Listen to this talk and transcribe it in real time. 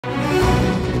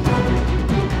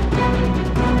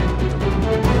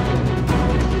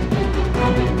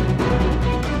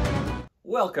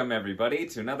Welcome everybody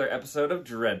to another episode of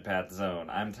Dreadpath Zone.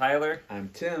 I'm Tyler. I'm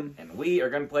Tim. And we are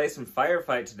going to play some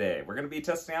Firefight today. We're going to be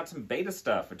testing out some beta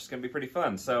stuff, which is going to be pretty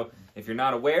fun. So, if you're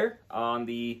not aware, on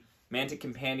the Mantic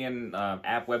Companion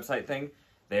app website thing,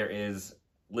 there is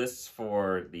lists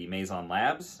for the Mazon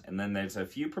Labs, and then there's a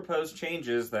few proposed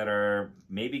changes that are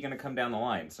maybe going to come down the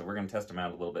line, so we're going to test them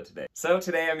out a little bit today. So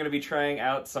today I'm going to be trying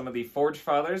out some of the Forge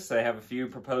Fathers. I have a few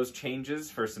proposed changes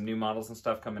for some new models and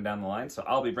stuff coming down the line, so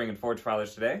I'll be bringing Forge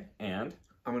Fathers today, and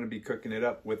I'm going to be cooking it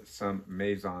up with some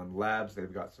Mazon Labs.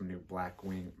 They've got some new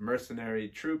Blackwing mercenary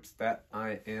troops that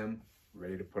I am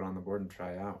ready to put on the board and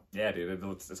try out. Yeah, dude,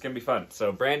 it's going to be fun.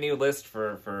 So brand new list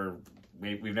for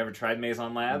we've never tried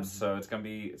Mazon Labs, so it's gonna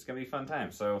be a fun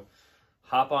time. So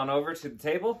hop on over to the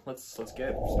table. Let's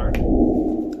get started.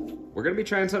 We're gonna be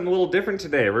trying something a little different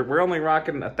today. We're only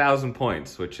rocking 1,000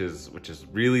 points, which is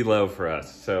really low for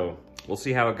us. So we'll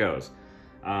see how it goes.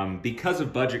 Because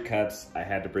of budget cuts, I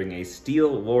had to bring a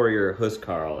Steel Warrior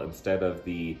Huskarl instead of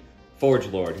the Forge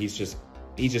Lord. He's just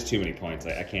too many points.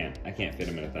 I can't fit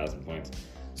him in 1,000 points.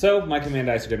 So my command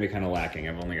dice are gonna be kind of lacking.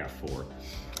 I've only got 4.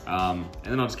 And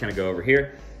then I'll just kind of go over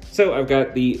here. So I've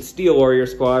got the Steel Warrior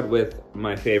squad with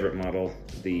my favorite model,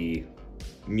 the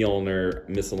Mjolnir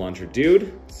missile launcher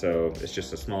dude. So it's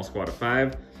just a small squad of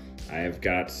 5. I've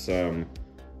got some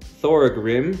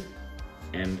Thorgrim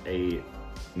and a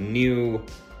new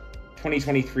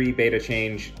 2023 beta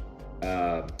change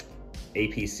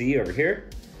APC over here.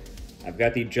 I've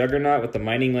got the Juggernaut with the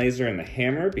mining laser and the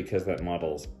hammer because that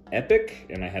model's epic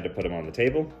and I had to put him on the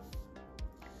table.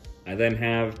 I then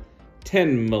have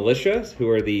 10 militias, who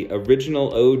are the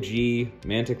original OG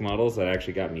Mantic models that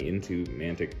actually got me into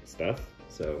Mantic stuff.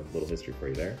 So a little history for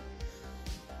you there.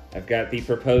 I've got the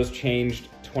proposed changed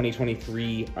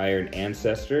 2023 Iron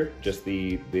Ancestor, just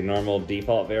the normal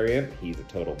default variant. He's a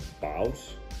total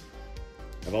boss.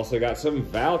 I've also got some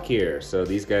Valkyr, so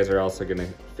these guys are also going to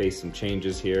face some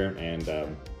changes here, and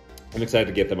I'm excited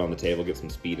to get them on the table, get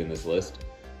some speed in this list.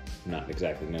 Not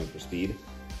exactly known for speed.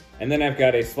 And then I've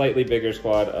got a slightly bigger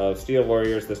squad of Steel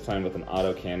Warriors, this time with an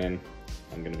autocannon.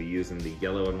 I'm going to be using the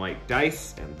yellow and white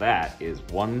dice, and that is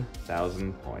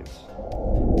 1,000 points.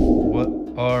 What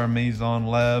are Mazon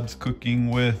Labs cooking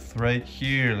with right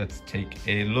here? Let's take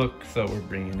a look. So we're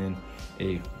bringing in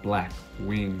a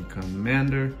Blackwing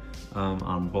commander.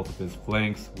 On both of his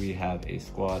flanks, we have a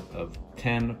squad of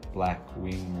 10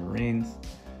 Blackwing Marines.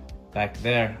 Back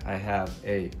there, I have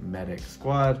a medic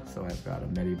squad, so I've got a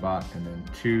medibot and then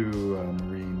 2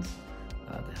 Marines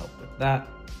to help with that.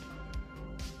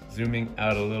 Zooming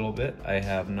out a little bit, I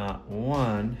have not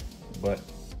 1, but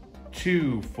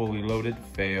 2 fully loaded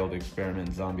failed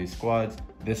experiment zombie squads.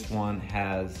 This one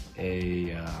has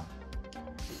a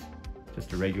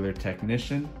just a regular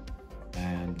technician,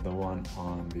 and the one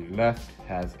on the left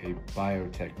has a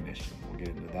biotechnician. We'll get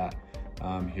into that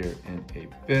here in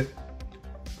a bit.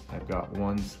 I've got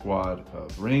 1 squad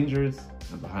of Rangers,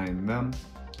 and behind them,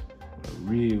 a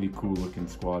really cool looking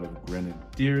squad of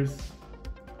Grenadiers.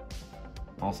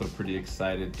 I'm also pretty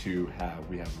excited to have,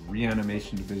 we have a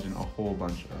Reanimation Division, a whole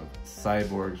bunch of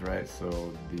cyborgs, right?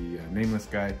 So the nameless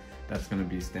guy, that's gonna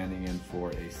be standing in for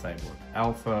a cyborg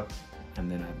alpha.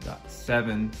 And then I've got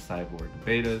 7 cyborg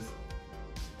betas.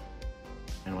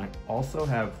 And I also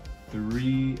have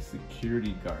 3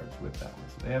 security guards with that one.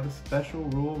 So they have a special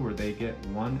rule where they get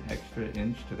 1 extra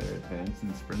inch to their advance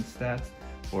and sprint stats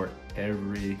for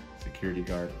every security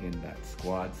guard in that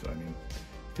squad. So I mean,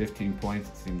 15 points,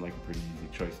 it seemed like a pretty easy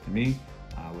choice to me.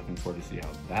 Looking forward to see how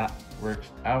that works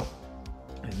out.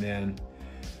 And then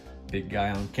big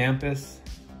guy on campus,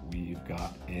 we've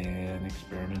got an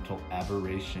experimental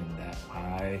aberration that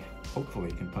I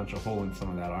hopefully can punch a hole in some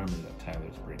of that armor that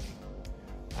Tyler's bringing.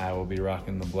 I will be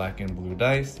rocking the black and blue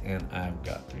dice, and I've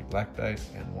got 3 black dice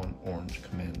and 1 orange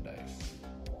command dice.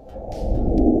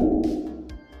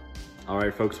 All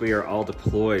right, folks, we are all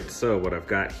deployed. So what I've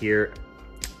got here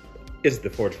is the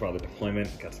Forge Father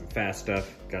deployment. Got some fast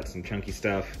stuff, got some chunky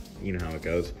stuff. You know how it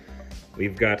goes.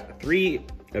 We've got 3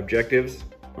 objectives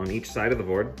on each side of the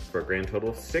board for a grand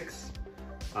total of 6.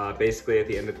 Basically, at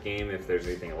the end of the game, if there's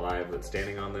anything alive that's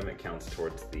standing on them, it counts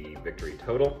towards the victory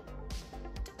total.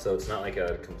 So it's not like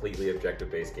a completely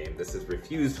objective-based game. This is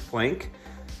refused flank,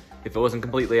 if it wasn't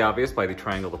completely obvious by the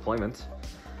triangle deployment.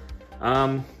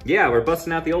 Yeah, we're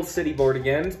busting out the old city board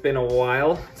again. It's been a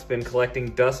while. It's been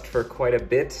collecting dust for quite a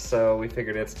bit, so we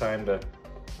figured it's time to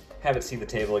have it see the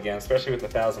table again, especially with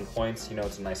 1,000 points. You know,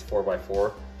 it's a nice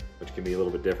 4x4, which can be a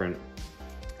little bit different.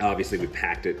 Obviously, we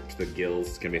packed it to the gills.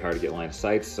 It's gonna be hard to get line of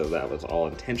sight, so that was all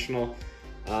intentional.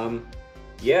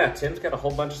 Yeah, Tim's got a whole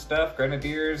bunch of stuff,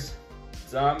 Grenadiers,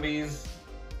 zombies,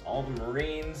 all the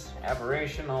Marines,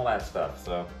 aberration, all that stuff.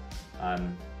 So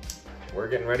we're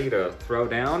getting ready to throw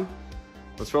down.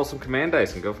 Let's roll some command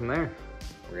dice and go from there.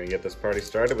 We're gonna get this party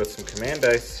started with some command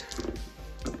dice.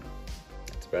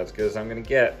 That's about as good as I'm gonna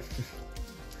get.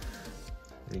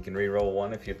 You can re-roll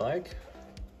one if you'd like.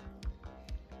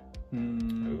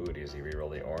 Ooh, does he re-roll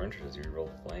the orange or does he re-roll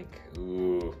the blank?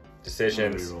 Ooh,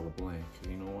 decisions. Re-roll the blank.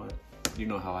 You know what? You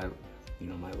know how you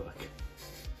know my luck.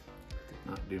 Did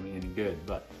not do me any good,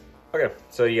 but. Okay,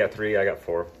 so you got 3, I got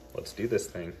 4. Let's do this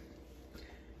thing.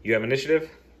 You have initiative,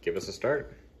 give us a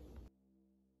start.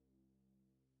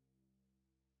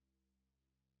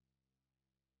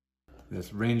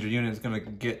 This ranger unit is gonna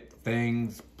get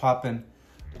things popping.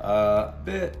 A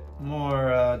bit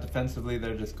more defensively,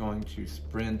 they're just going to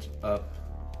sprint up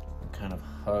and kind of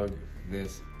hug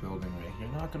this building right here.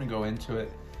 Not gonna go into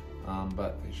it,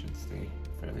 but they should stay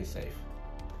fairly safe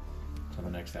until the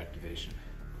next activation.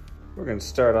 We're gonna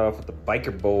start off with the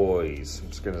biker boys. I'm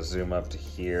just gonna zoom up to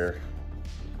here.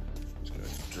 Just gonna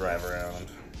drive around,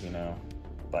 you know,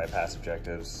 bypass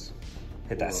objectives.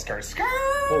 Hit that skirt.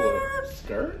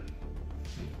 Skirt?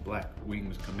 The Black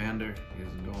Wings commander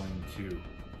is going to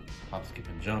hop, skip,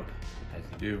 and jump, as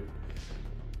you do,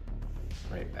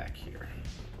 right back here.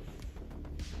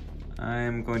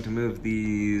 I'm going to move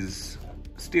these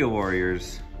Steel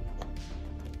Warriors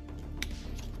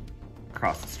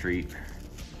across the street.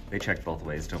 They checked both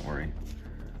ways, don't worry.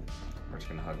 We're just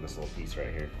gonna hug this little piece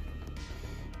right here.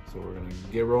 So we're gonna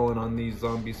get rolling on these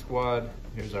zombie squad.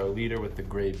 Here's our leader with the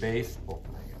gray base. Oh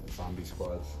my god, zombie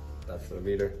squads, that's the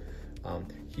leader.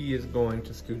 He is going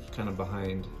to scoot kind of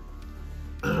behind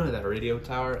that radio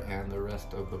tower, and the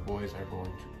rest of the boys are going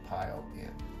to pile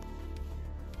in.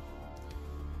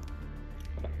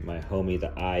 My homie,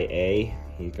 the IA,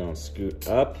 he's gonna scoot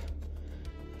up.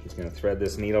 He's gonna thread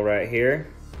this needle right here.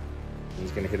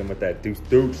 He's gonna hit him with that deuce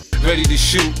deuce. Ready to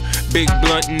shoot, big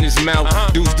blunt in his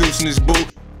mouth, deuce deuce in his boot.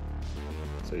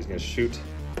 So he's gonna shoot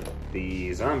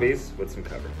the zombies with some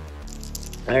cover.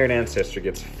 Iron Ancestor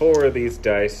gets 4 of these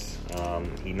dice.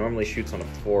 He normally shoots on a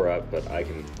 4-up, but I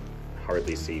can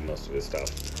hardly see most of his stuff.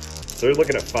 So we're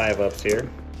looking at 5-ups here.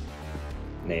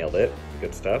 Nailed it.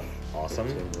 Good stuff. Awesome.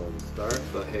 Start,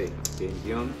 but hey, game's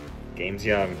young. Game's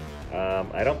young.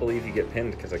 I don't believe you get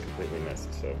pinned because I completely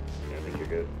missed, so yeah, I think you're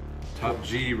good. Top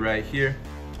G right here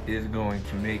is going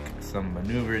to make some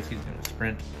maneuvers. He's going to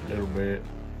sprint a little bit,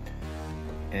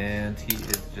 and he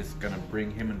is just going to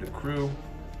bring him into crew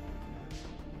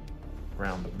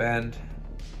around the bend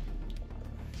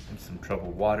in some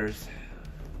troubled waters.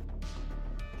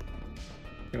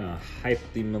 Gonna hype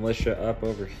the militia up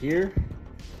over here.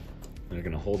 They're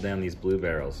gonna hold down these blue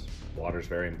barrels. Water's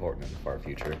very important in the far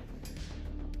future.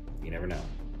 You never know.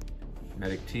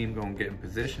 Medic team gonna get in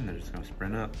position. They're just gonna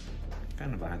sprint up,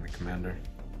 kind of behind the commander.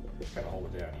 Gotta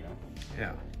hold it down, you know?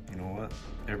 Yeah, you know what?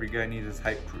 Every guy needs his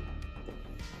hype crew.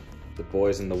 The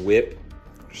boys in the whip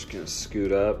are just gonna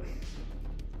scoot up.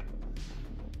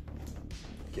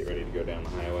 Get ready to go down the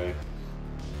highway.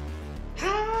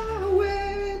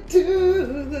 Highway to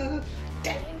the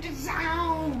danger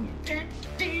zone.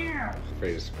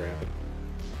 Afraid to scrap it.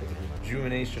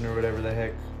 Rejuvenation or whatever the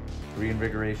heck,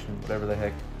 reinvigoration, whatever the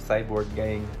heck, cyborg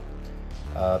gang.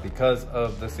 Because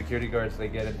of the security guards, they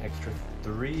get an extra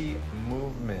 3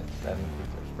 movement. That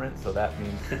includes their sprint, so that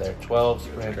means their 12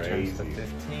 sprint turns to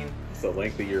 15. It's the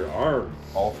length of your arm.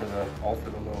 All for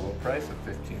the low price of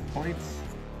 15 points.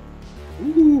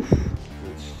 Ooh.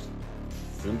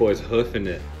 Them boys hoofing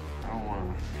it. I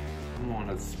don't want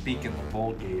to speak in the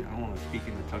Vulgate. I don't want to speak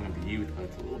in the tongue of the youth, but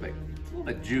it's a little bit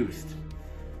juiced.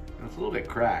 And it's a little bit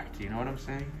cracked. You know what I'm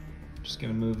saying? Just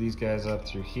gonna move these guys up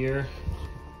through here.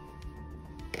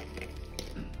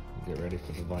 Get ready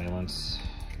for the violence.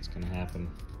 It's gonna happen.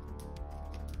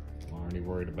 I'm already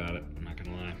worried about it, I'm not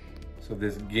gonna lie. So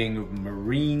this gang of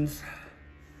Marines,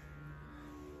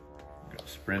 I'm gonna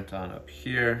sprint on up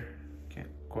here. Can't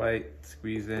quite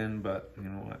squeeze in, but you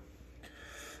know what?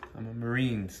 I'm a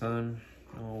Marine, son.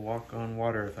 I'll walk on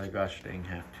water if I gosh dang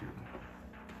have to.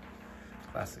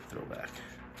 Classic throwback.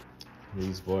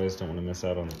 These boys don't want to miss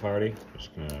out on the party. They're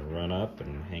just gonna run up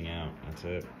and hang out. That's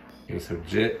it. Okay, so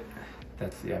Jit,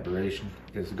 that's the aberration,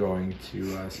 is going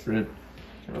to sprint.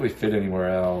 Can't really fit anywhere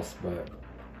else, but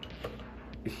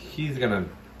he's gonna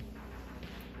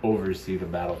oversee the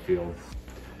battlefield.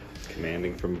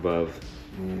 Commanding from above.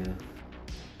 Yeah.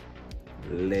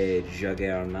 Le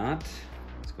Juggernaut.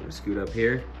 He's going to scoot up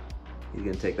here. He's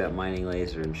going to take that mining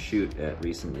laser and shoot at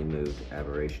recently moved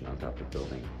aberration on top of the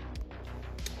building.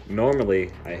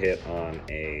 Normally, I hit on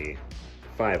a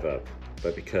 5-up,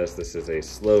 but because this is a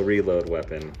slow reload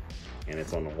weapon and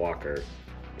it's on the walker,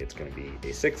 it's gonna be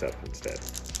a 6-up instead.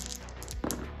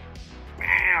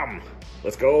 Bam!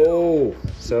 Let's go!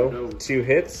 So, 2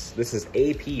 hits. This is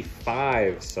AP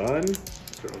 5, son.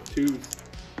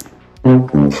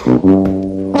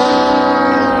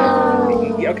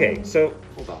 Okay, so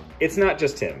Hold on. it's not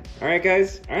just him. All right,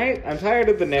 guys. All right, I'm tired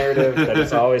of the narrative that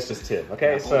it's always just him.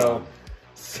 Okay, so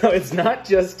it's not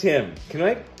just him. Can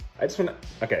I just want to.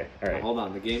 Okay, all right. Hold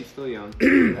on, the game's still young,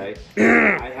 right?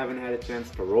 I haven't had a chance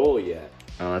to roll yet.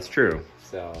 Oh, that's true.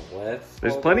 So let's.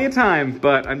 There's plenty of time,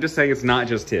 but I'm just saying it's not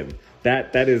just him.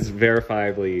 That is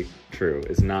verifiably true.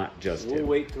 It's not just him. We'll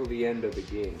wait till the end of the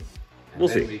game. We'll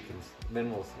see.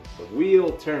 Then we'll see. The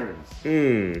wheel turns.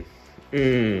 I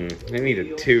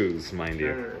needed 2s, mind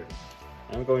you.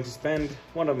 I'm going to spend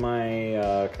one of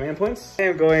my command points. I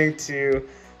am going to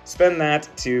spend that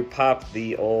to pop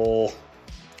the old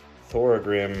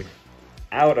Thorgrim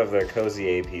out of their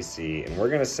cozy APC, and we're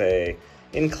gonna say,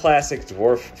 in classic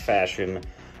dwarf fashion,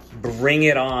 bring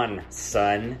it on,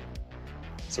 son.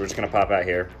 So we're just gonna pop out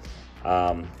here.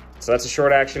 So that's a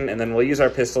short action, and then we'll use our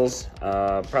pistols.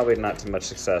 Probably not too much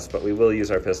success, but we will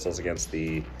use our pistols against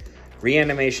the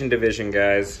reanimation division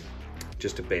guys,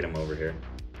 just to bait them over here.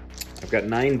 I've got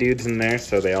 9 dudes in there,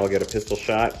 so they all get a pistol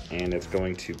shot, and it's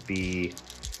going to be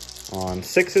on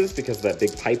 6s because of that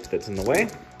big pipe that's in the way.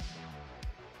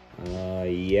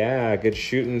 Yeah, good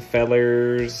shooting,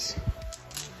 fellers.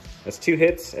 That's 2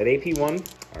 hits at AP 1.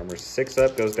 Armor 6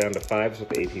 up, goes down to 5s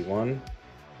with AP 1.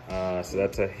 So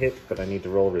that's a hit, but I need to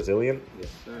roll resilient.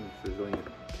 Yes, sir. Resilient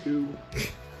 2.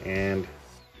 And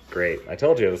great. I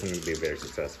told you it was going to be very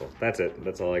successful. That's it.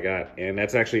 That's all I got. And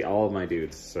that's actually all of my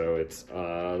dudes. So it's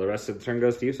the rest of the turn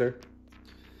goes to you, sir.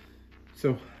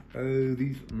 So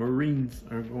these Marines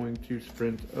are going to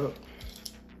sprint up.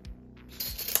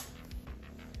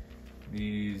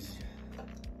 These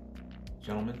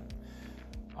gentlemen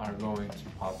are going to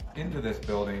pop into this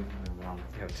building. You know,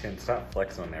 Tim, stop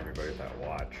flexing on everybody with that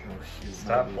watch. Oh,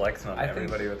 Stop flexing on I think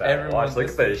everybody with that everyone's watch. Look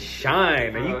at the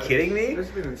shine. Are you kidding me?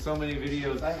 There's been in so many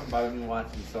videos. I haven't bought a new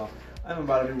watch myself. I haven't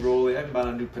bought a new Rolly. I haven't bought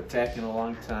a new Patek in a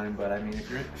long time. But I mean, if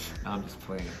you're, no, I'm just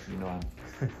playing. You know,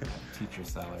 I'm teacher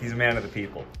salary. He's a man of the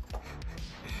people.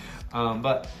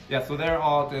 But yeah, so they're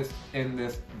all just in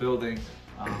this building,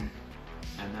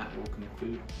 and that will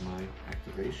conclude my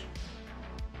activation.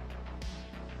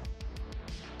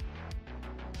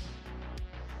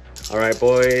 All right,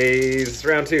 boys.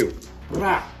 Round 2.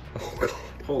 Ah! Oh, God.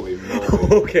 Holy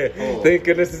moly. Okay. Oh. Thank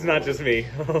goodness it's not just me.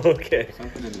 Okay.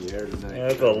 Something in the air tonight.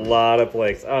 That's a lot of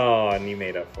blanks. Oh, and you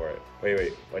made up for it.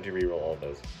 Wait. Why'd you reroll all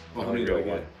those? Well, You how many do I reroll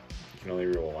get? one. You can only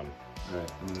reroll 1.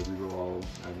 Alright, I'm gonna reroll all of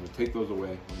them. I'm gonna take those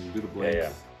away. I'm gonna do the blanks.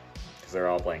 Yeah. Because they're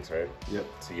all blanks, right? Yep.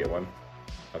 So you get 1?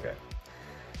 Okay.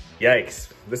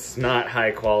 Yikes. This is not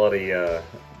high quality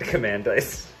command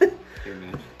dice. Here,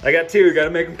 man. I got 2. Gotta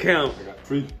make them count. I got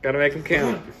 3. Gotta make them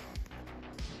count.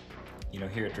 You know,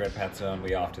 here at Dreadpat Zone,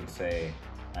 we often say,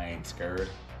 I ain't scared.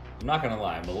 I'm not gonna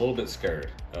lie, I'm a little bit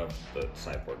scared of the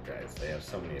cyborg guys. They have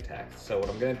so many attacks. So what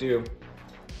I'm gonna do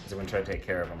is I'm gonna try to take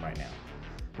care of them right now.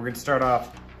 We're gonna start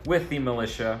off with the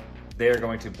militia. They are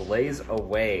going to blaze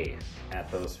away at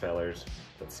those fellers.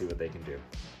 Let's see what they can do.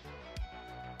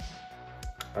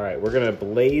 All right, we're gonna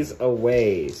blaze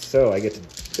away. So I get to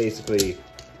basically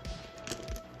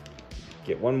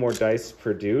get 1 more dice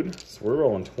per dude. So we're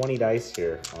rolling 20 dice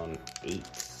here on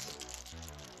 8s.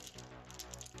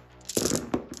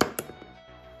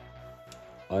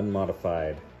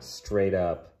 Unmodified, straight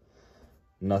up.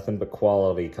 Nothing but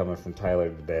quality coming from Tyler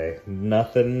today.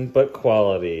 Nothing but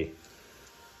quality.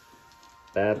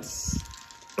 That's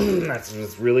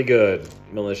just really good,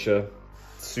 militia.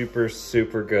 Super,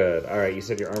 super good. All right, you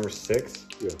said your armor's 6?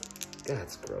 Yeah. God,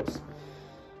 that's gross.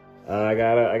 I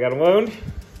got a wound.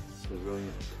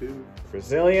 Resilient 2.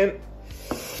 Resilient.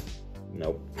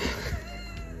 Nope.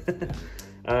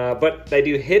 But I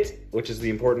do hit, which is the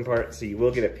important part, so you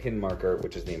will get a pin marker,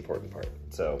 which is the important part.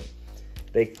 So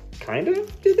they kind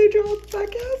of did their job, I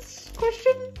guess?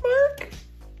 Question mark?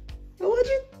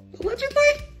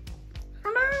 Allegedly? I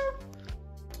don't know.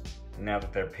 Now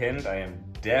that they're pinned, I am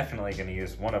definitely going to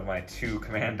use one of my 2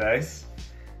 command dice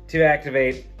to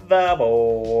activate the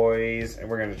boys, and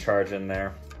we're going to charge in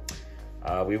there.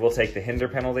 We will take the hinder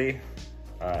penalty,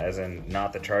 as in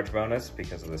not the charge bonus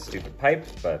because of the stupid pipe,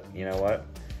 but you know what?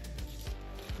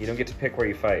 You don't get to pick where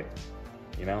you fight.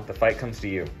 You know, the fight comes to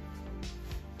you.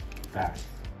 Fact.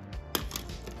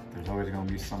 There's always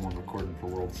gonna be someone recording for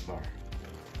World Star.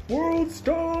 World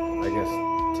Star! I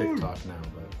guess TikTok now,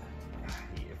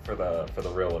 but for the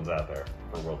real ones out there,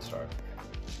 for World Star.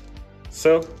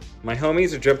 So, my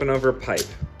homies are jumping over a pipe,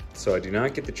 so I do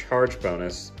not get the charge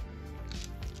bonus.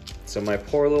 So my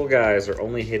poor little guys are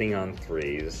only hitting on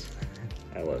 3s.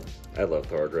 I love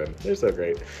Thorgrim. They're so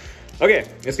great. Okay,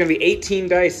 it's gonna be 18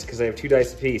 dice because I have 2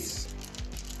 dice apiece.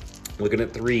 Looking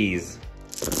at 3s.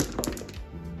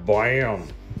 Bam.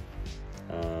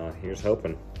 Here's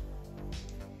hoping.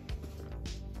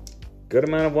 Good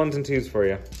amount of 1s and 2s for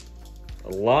you. A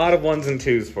lot of 1s and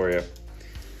 2s for you.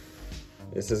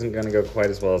 This isn't gonna go quite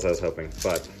as well as I was hoping,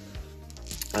 but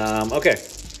okay.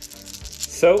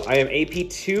 So I am AP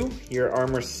 2, you're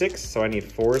armor 6, so I need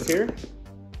 4s here.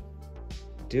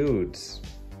 Dudes,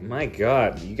 my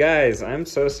God, you guys, I'm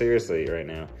so seriously right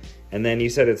now. And then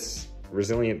you said it's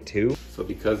resilient 2? So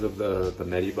because of the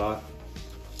Medibot,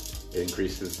 it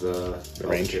increases the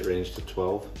range hit range to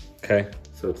 12. Okay.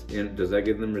 So it's does that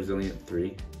give them resilient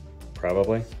 3?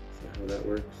 Probably. Is that how that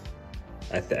works?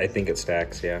 I think it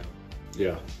stacks, yeah.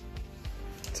 Yeah.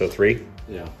 So 3?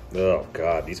 Yeah. Oh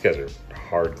God, these guys are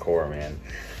hardcore, man.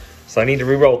 So I need to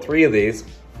reroll 3 of these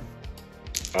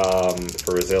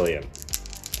for resilient.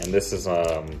 And this is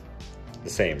the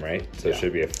same, right? So yeah. It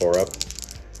should be a 4-up.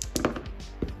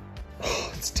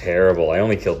 Oh, it's terrible. I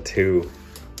only killed 2.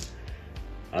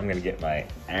 I'm gonna get my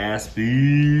ass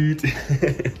beat.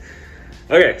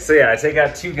 Okay, so yeah, I take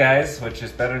out 2 guys, which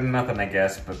is better than nothing, I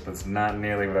guess, but that's not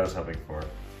nearly what I was hoping for.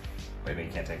 Maybe you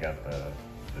can't take out the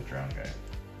drone guy.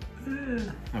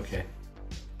 Okay.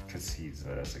 Because he's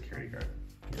a security guard.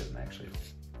 He doesn't actually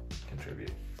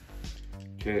contribute.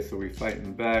 Okay, so we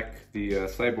fighting back. The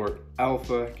Cyborg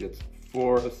Alpha gets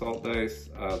 4 assault dice.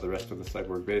 The rest of the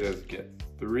Cyborg Betas get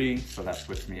 3. So that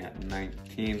puts me at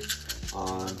 19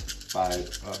 on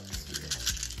 5 ups here.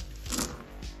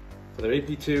 So they're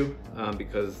AP2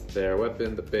 because their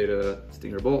weapon, the Beta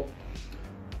Stinger Bolt.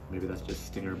 Maybe that's just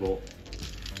Stinger Bolt.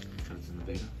 Because it's in the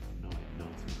Beta. No, it's not.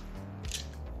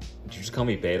 Did you just call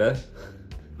me Beta?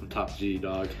 I'm top G,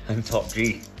 dog. I'm top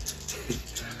G.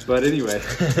 But anyway,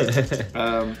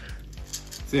 so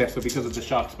yeah, so because of the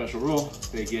shock special rule,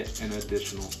 they get an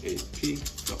additional AP.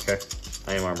 So Okay,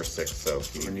 I am armor 6, so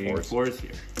we're needing 4s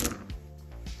here.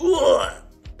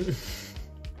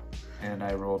 And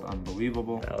I rolled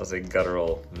unbelievable. That was a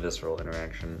guttural, visceral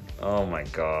interaction. Oh my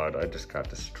God, I just got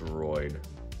destroyed.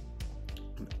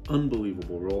 An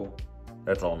unbelievable roll.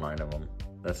 That's all 9 of them.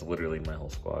 That's literally my whole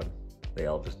squad. They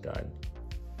all just died.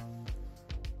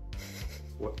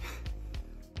 What?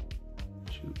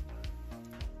 Shoot.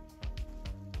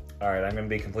 All right, I'm gonna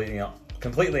be completely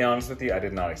honest with you. I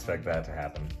did not expect that to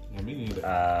happen. Yeah, me neither.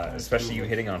 Especially you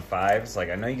hitting on 5s. Like,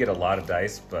 I know you get a lot of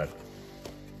dice, but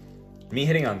me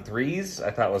hitting on 3s,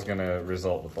 I thought was gonna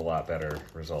result with a lot better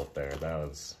result there. That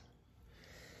was,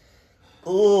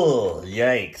 oh,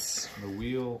 yikes. The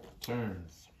wheel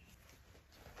turns.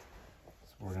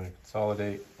 So we're gonna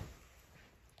consolidate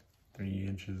 3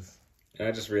 inches. And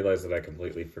I just realized that I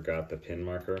completely forgot the pin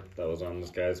marker that was on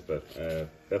this guy's, but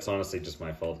that's honestly just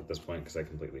my fault at this point because I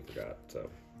completely forgot, so.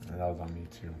 And that was on me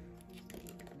too.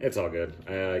 It's all good.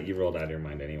 You rolled out of your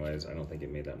mind anyways. I don't think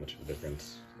it made that much of a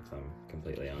difference, if I'm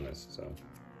completely honest, so.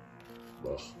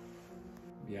 Ugh.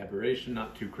 The aberration,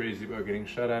 not too crazy about getting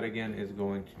shot at again, is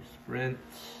going to sprint.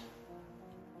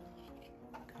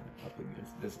 Kind of up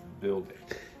against this building.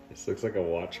 This looks like a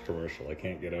watch commercial. I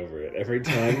can't get over it. Every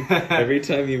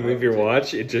time you move your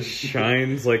watch, it just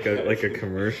shines like a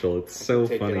commercial. It's so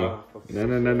funny. No.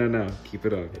 Keep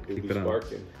it on. Keep it on.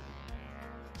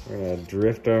 We're gonna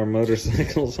drift our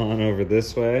motorcycles on over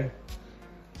this way.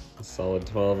 A solid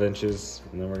 12 inches,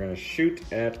 and then we're gonna shoot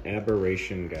at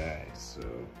aberration guys. So,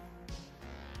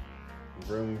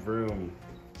 vroom vroom.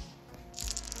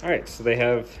 All right, so they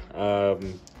have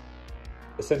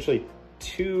essentially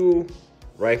 2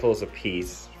 rifles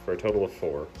apiece for a total of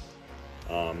 4.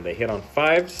 They hit on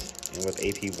 5s and with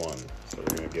AP 1. So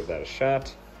we're gonna give that a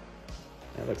shot.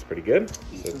 That looks pretty good.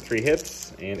 So 3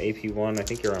 hits and AP 1. I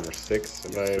think you're armor 6.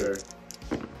 Yes,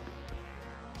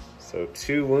 So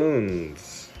 2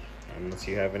 wounds, unless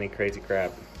you have any crazy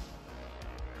crap.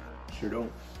 Sure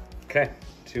don't. Okay,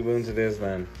 2 wounds it is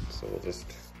then. So we'll just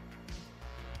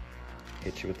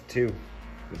hit you with the 2.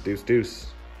 With deuce deuce.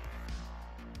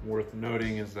 Worth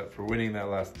noting is that for winning that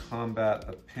last combat,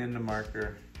 a pinned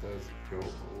marker does go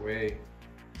away.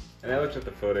 And I looked at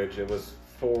the footage, it was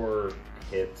 4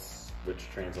 hits, which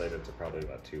translated to probably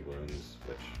about 2 wounds,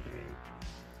 which, I mean,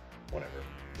 whatever,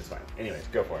 it's fine. Anyways,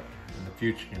 go for it. In the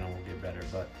future, you know, we'll get better,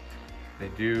 but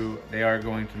they are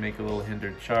going to make a little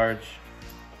hindered charge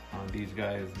on these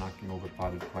guys, knocking over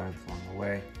potted plants along the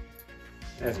way.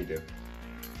 As you do.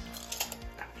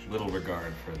 Little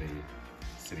regard for the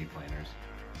city planners.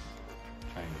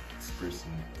 Trying to spruce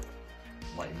and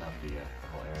lighten up the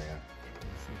whole area.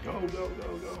 Go, go,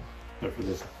 go, go. So for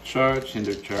this charge,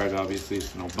 hindered charge, obviously,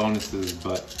 so no bonuses,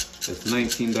 but it's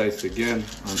 19 dice again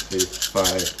on a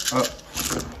 5 up.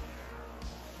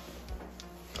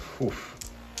 Oof.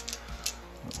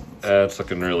 That's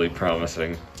looking really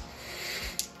promising.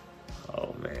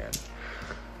 Oh man.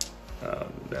 Oh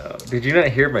no. Did you not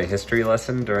hear my history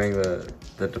lesson during the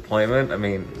deployment? I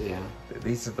mean, Yeah.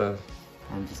 these are the...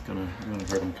 I'm gonna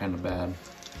hurt them kind of bad.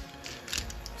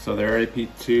 So they're AP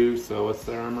 2, so what's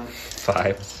their armor?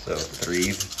 5, so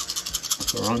 3s.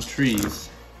 So we're on trees.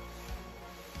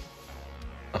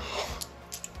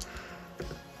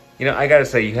 You know, I gotta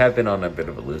say, you have been on a bit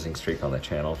of a losing streak on the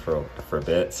channel for a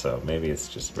bit, so maybe it's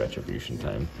just retribution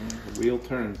time. The wheel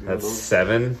turns. That's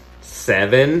 7.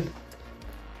 7?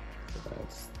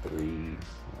 That's 3.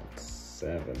 That's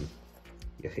 7.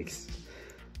 Yikes.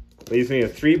 Leaves me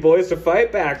with 3 boys to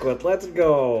fight back with. Let's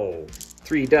go.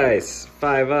 3 dice.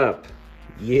 5 up.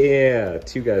 Yeah.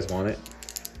 2 guys want it.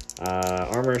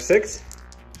 Armor 6?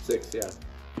 6, yeah.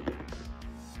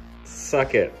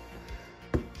 Suck it.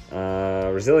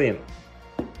 Resilient.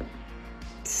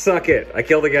 Suck it. I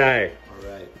killed a guy.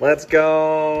 Alright. Let's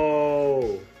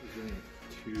go.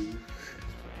 2.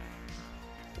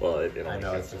 Well, it I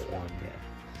know, it's just 1. Yeah.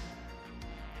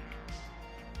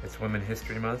 It's Women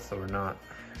History Month, so we're not.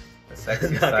 The sexy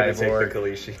Not gonna take cyborg. the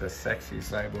Kalishi. The sexy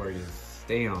cyborg is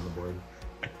staying on the board.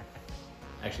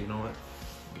 Actually, you know what?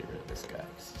 Get rid of this guy.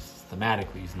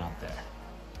 Thematically, he's not there.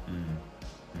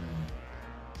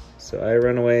 So I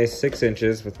run away 6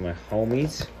 inches with my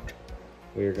homies.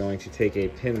 We are going to take a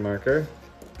pin marker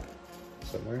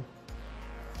somewhere.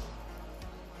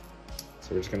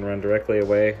 So we're just gonna run directly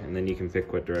away, and then you can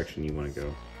pick what direction you want to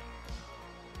go.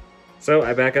 So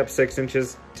I back up 6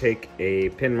 inches, take a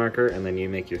pin marker, and then you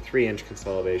make your 3-inch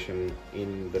consolidation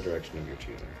in the direction of your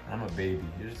choosing. I'm a baby.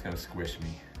 You're just gonna squish me.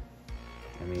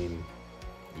 I mean,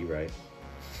 you right.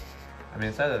 I mean,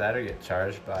 it's either that or get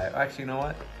charged by. Actually, you know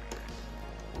what?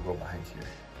 We'll go behind here.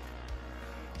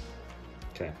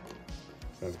 Okay,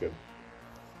 sounds good.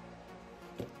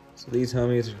 So these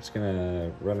homies are just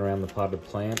gonna run around the potted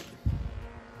plant.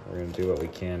 We're gonna do what we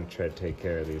can to try to take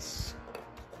care of these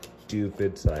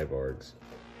stupid cyborgs.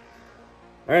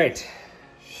 All right,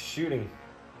 shooting.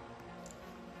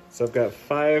 So I've got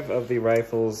 5 of the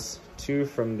rifles, 2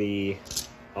 from the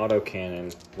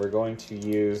autocannon. We're going to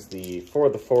use for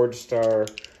the Forge Star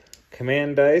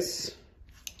command dice,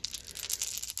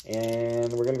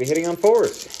 and we're going to be hitting on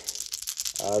 4s.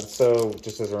 So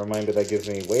just as a reminder, that gives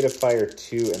me weight of fire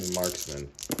 2 and marksman,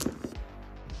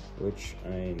 which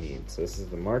I need. So this is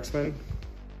the marksman,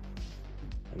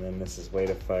 and then this is weight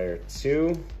of fire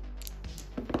 2.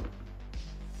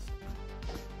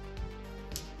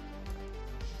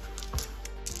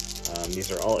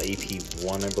 These are all AP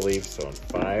 1, I believe, so on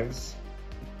 5s.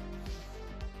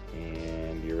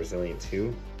 And you're resilient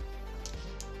 2.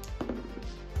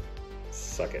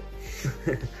 Suck it.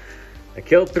 I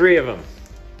killed 3 of them.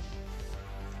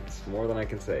 It's more than I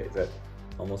can say. Is that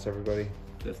almost everybody?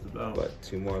 Just about. What,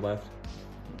 2 more left?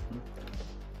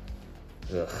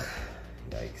 Ugh,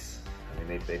 yikes. I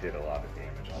mean, they did a lot of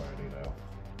damage already, though.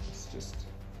 It's just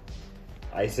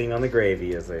icing on the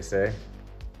gravy, as they say.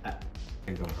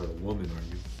 Ain't gonna hurt a woman, are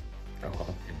you?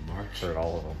 Oh, In March. hurt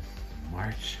all of them.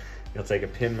 March. You'll take a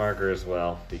pin marker as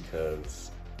well,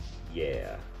 because,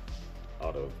 yeah,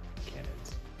 auto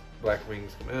cannons. Black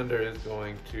Wings Commander is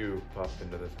going to pop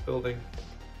into this building.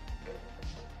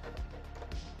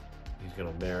 He's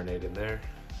gonna marinate in there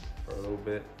for a little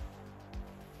bit.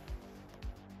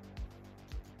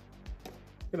 I'm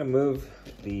gonna move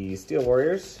the Steel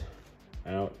Warriors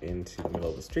out into the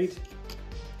middle of the street,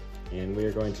 and we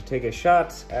are going to take a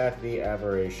shot at the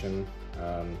Aberration.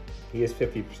 He is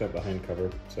 50% behind cover,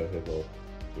 so he will,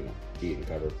 be in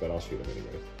cover, but I'll shoot him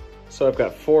anyway. So I've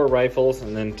got 4 rifles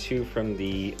and then 2 from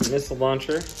the missile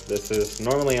launcher. This is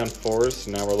normally on 4s,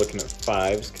 so now we're looking at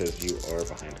 5s because you are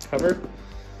behind cover.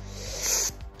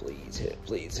 Please hit,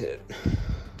 please hit.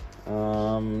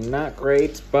 Not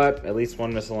great, but at least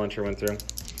 1 missile launcher went through.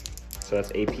 So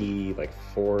that's AP like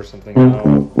 4 or something.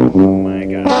 Oh my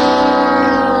god.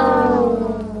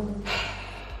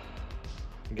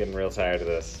 I'm getting real tired of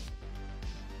this.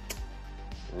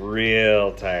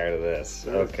 Real tired of this.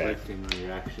 Okay. Reflecting on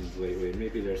your actions lately.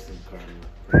 Maybe there's some karma.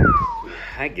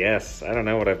 I guess. I don't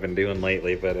know what I've been doing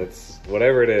lately, but it's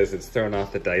whatever it is, it's thrown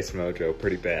off the dice mojo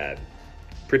pretty bad.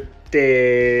 Pretty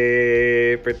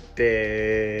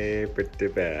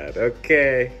bad.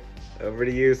 Okay. Over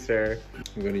to you, sir.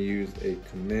 I'm going to use a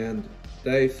command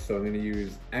dice, so I'm going to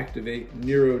use activate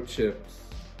neurochips.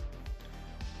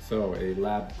 So a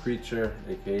lab creature,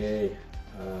 aka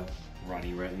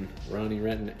Ronnie Renton. Ronnie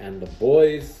Renton and the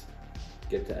boys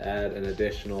get to add an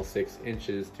additional 6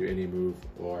 inches to any move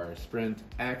or sprint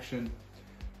action,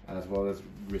 as well as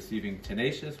receiving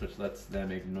Tenacious, which lets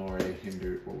them ignore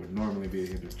what would normally be a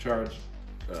hindered charge.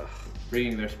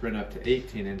 Bringing their sprint up to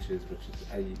 18 inches, which is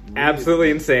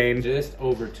absolutely insane. Just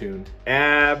overtuned.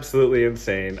 Absolutely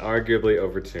insane. Arguably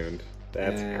overtuned.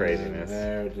 That's craziness.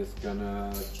 They're just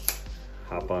gonna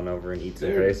hop on over and eat some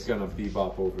They're face. just gonna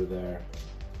bebop over there.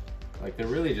 Like, they're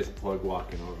really just plug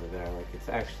walking over there. Like, it's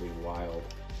actually wild.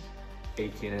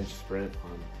 18-inch sprint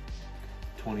on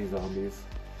 20 zombies.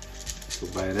 So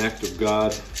by an act of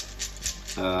God,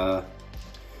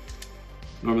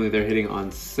 normally they're hitting on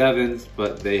 7s,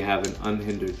 but they have an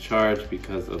unhindered charge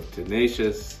because of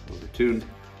Tenacious, overtuned,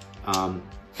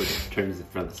 which turns it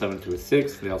from a 7 to a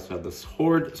 6. They also have this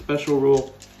Horde special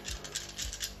rule.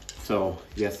 So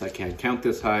yes, I can count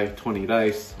this high, 20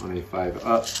 dice on a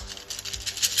 5-up.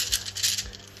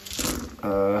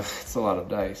 It's a lot of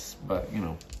dice, but you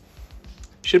know.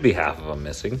 Should be half of them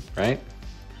missing, right?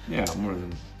 Yeah, more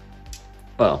than.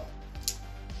 Well,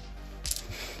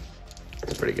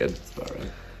 that's pretty good. That's about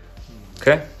right.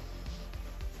 Okay.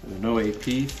 There's no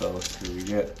AP, so let's see what we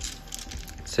get.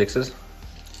 6s.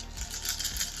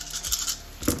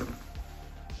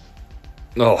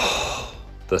 Oh,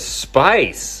 the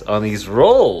spice on these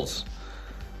rolls.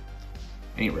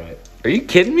 Ain't right. Are you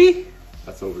kidding me?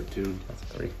 That's overtuned. That's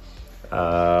 3.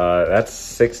 That's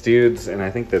 6 dudes, and I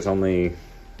think there's only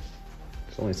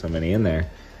so many in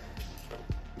there.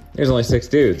 There's only 6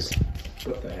 dudes.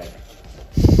 What the heck?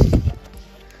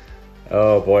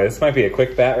 Oh boy, this might be a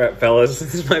quick bat rep, fellas.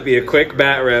 This might be a quick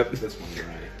bat rep. This one's right.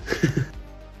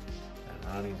 And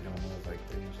Ronnie's gonna move like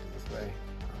 3 inches this way.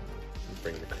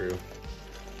 Bring the crew,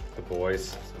 the boys,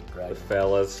 So the drag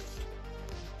fellas.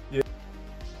 Yeah.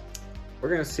 We're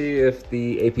gonna see if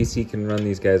the APC can run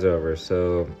these guys over.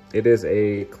 So it is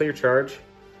a clear charge.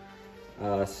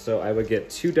 So I would get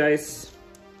 2 dice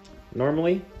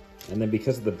normally, and then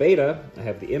because of the beta, I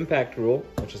have the impact rule,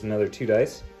 which is another 2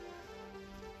 dice.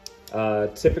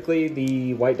 Typically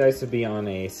the white dice would be on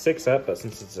a 6-up, but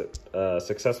since it's a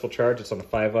successful charge, it's on a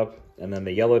 5-up. And then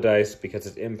the yellow dice, because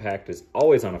its impact is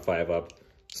always on a 5-up,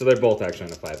 so they're both actually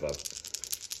on a 5-up.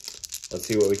 Let's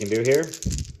see what we can do here.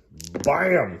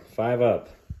 Bam! 5-up.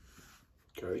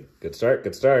 Okay. Good start,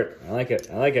 good start. I like it,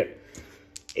 I like it.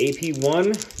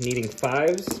 AP1, needing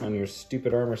 5s on your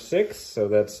stupid armor 6, so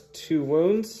that's 2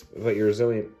 wounds, but you're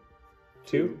resilient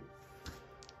 2.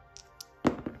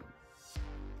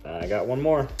 I got 1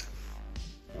 more.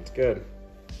 That's good.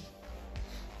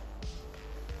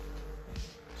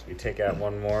 So we take out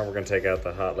 1 more. We're gonna take out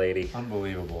the hot lady.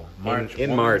 Unbelievable.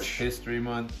 In March. History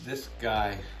Month. This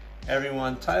guy,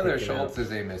 everyone, Tyler Freaking Schultz out.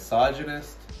 is a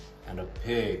misogynist and a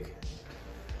pig.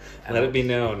 And Let it be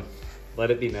known.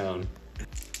 Let it be known.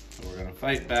 So we're gonna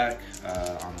fight back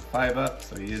on a 5-up.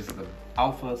 So he is the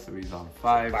alpha, so he's on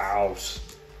 5.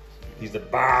 Bows. He's the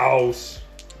bows.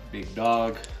 Big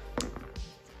dog.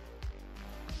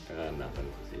 Nothing.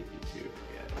 AP2.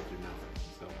 Yeah, don't do nothing.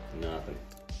 So Nothing.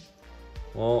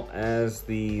 Well, as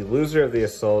the loser of the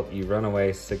assault, you run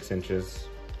away 6 inches.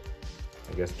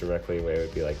 I guess directly away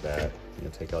would be like that.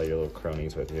 You'll take all your little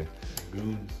cronies with you.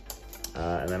 goons.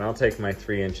 And then I'll take my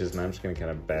 3 inches and I'm just gonna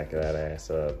kind of back that ass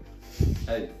up.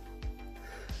 Hey.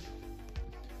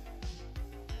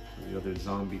 The other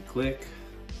zombie click.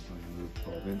 I'm gonna move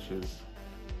 12 inches.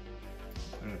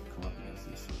 I'm gonna come up against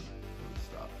this one.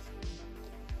 Stop.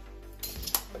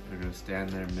 They're gonna stand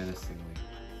there menacingly.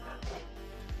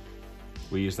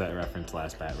 We used that reference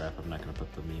last bat rep. I'm not gonna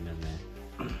put the meme in there.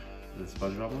 The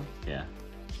SpongeBob one? Yeah.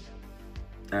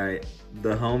 Alright,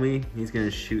 the homie, he's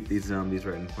gonna shoot these zombies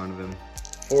right in front of him.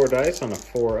 4 dice on a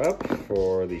 4-up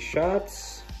for the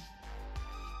shots.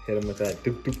 Hit him with that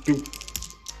doop doop doop.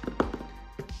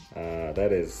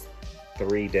 That is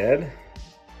 3 dead.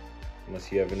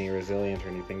 Unless you have any resilient or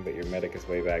anything, but your medic is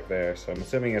way back there. So I'm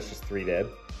assuming it's just 3 dead.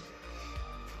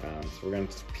 So we're going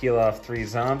to peel off 3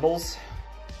 zombies.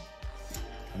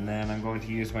 And then I'm going to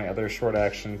use my other short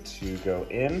action to go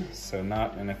in. So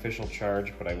not an official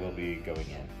charge, but I will be going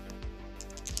in.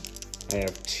 I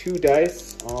have 2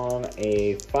 dice on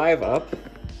a 5-up.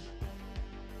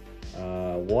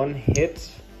 1 hit,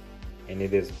 and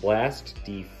it is Blast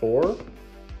D4,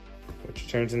 which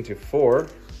turns into 4.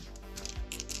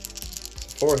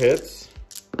 4 hits.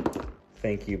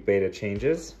 Thank you, beta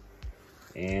changes.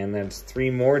 And that's 3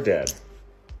 more dead.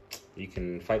 You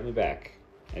can fight me back.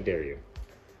 I dare you.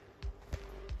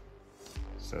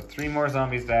 So 3 more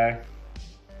zombies die.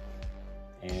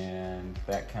 And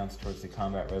that counts towards the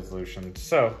combat resolution.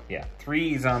 So, yeah,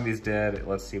 3 zombies dead.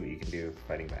 Let's see what you can do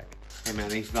fighting back. Hey man,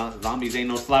 these zombies ain't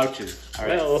no slouches. All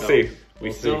right, Well, we'll so see.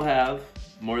 We still have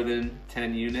more than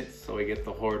 10 units, so we get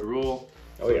the horde rule.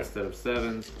 Oh, So yeah. instead of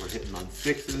 7s, we're hitting on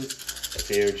 6s. That's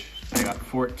huge. I got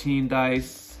 14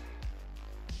 dice.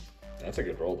 That's a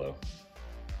good roll, though.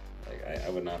 Like, I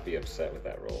would not be upset with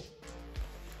that roll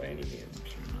by any means.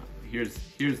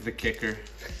 Here's the kicker.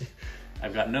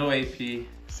 I've got no AP.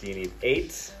 So you need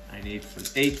 8. I need some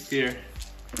 8s here.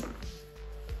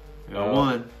 I got Oh.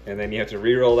 1. And then you have to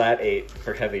re-roll that 8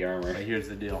 for heavy armor. But here's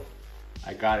the deal.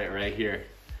 I got it right here.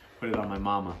 Put it on my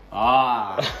mama.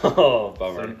 Ah! Oh,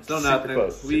 bummer. So Super nothing.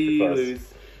 close, We super close.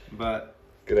 lose. But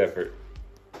Good effort.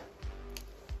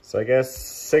 So I guess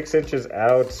 6 inches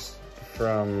out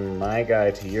from my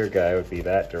guy to your guy would be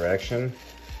that direction.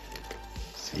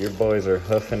 So your boys are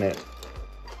hoofing it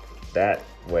that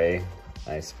way,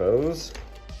 I suppose.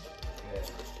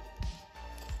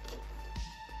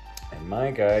 And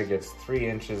my guy gets 3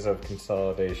 inches of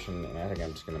consolidation, and I think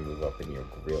I'm just gonna move up in your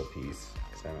grill piece,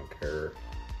 because I don't care.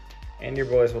 And your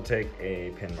boys will take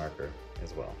a pin marker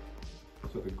as well.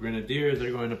 so the grenadiers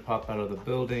are going to pop out of the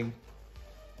building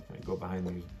and go behind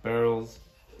these barrels.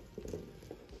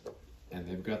 And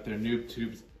they've got their noob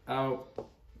tubes out.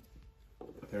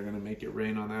 They're gonna make it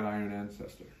rain on that Iron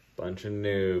Ancestor. Bunch of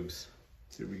noobs.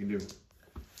 See what we can do.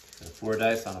 And 4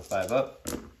 dice on a 5 up.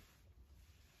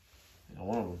 And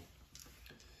one of them.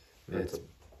 That's It's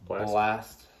a blast.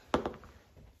 blast.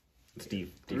 It's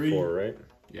Three. D4, right?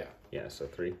 Yeah. Yeah, so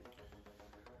 3.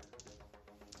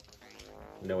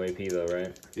 No AP though,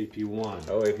 right? AP 1.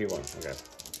 Oh, AP 1. Okay.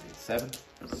 7.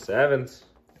 7s.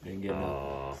 Didn't get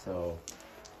Aw. none. So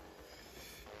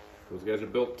those guys are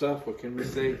built tough. What can we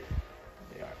say?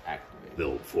 They are activated.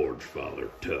 Built Forge Father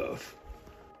tough.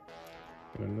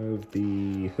 I'm gonna move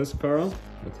the Huskarl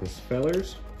with his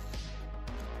fellers.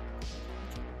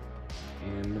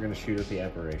 And we're gonna shoot at the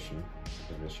Aberration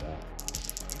for this shot.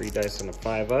 3 dice on a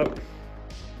 5 up.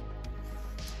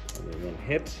 Only 1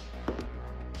 hit.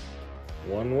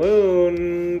 1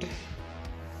 wound.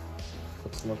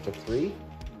 Puts them up to 3.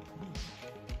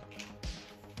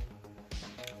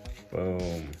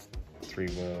 Boom. 3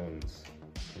 wounds.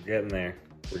 We're getting there.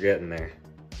 We're getting there.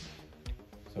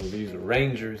 So these are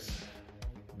Rangers,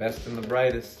 best and the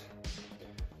brightest,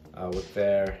 with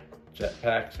their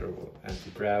jetpacks or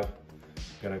anti-grav.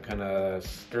 Gonna kind of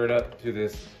skirt up to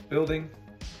this building.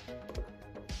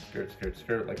 Skirt, skirt,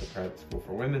 skirt, like a private school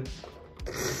for women.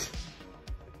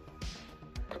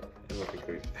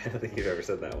 I don't think you've ever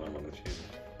said that one on the channel.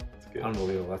 It's good.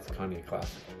 Unbelievable, that's a Kanye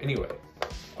classic. Anyway,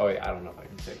 oh wait, I don't know if I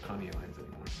can say Kanye lines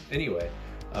anymore. Anyway,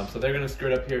 so they're gonna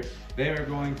skirt up here. They are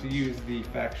going to use the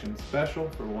faction special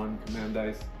for 1 command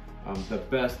dice. The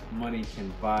best money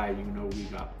can buy. You know, we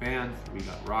got bands, we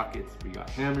got rockets, we got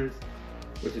hammers,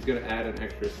 which is gonna add an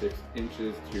extra 6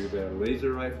 inches to the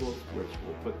laser rifles, which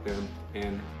will put them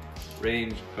in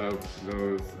range of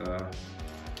those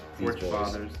Forge boys.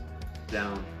 Fathers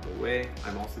down the way.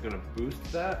 I'm also gonna boost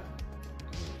that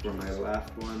for my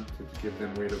last one to give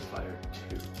them rate of fire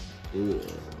 2. Ooh.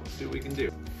 Let's see what we can do.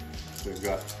 So we've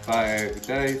got 5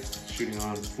 dice shooting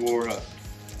on 4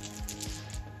 ups.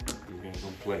 We're gonna go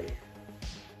play.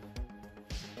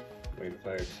 Way to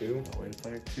fire 2. Way to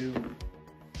fire 2.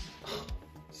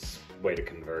 Way to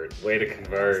convert. Way to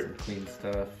convert. Some clean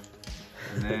stuff.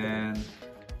 And then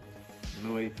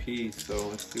no AP, so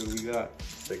let's see what we got.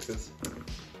 6s.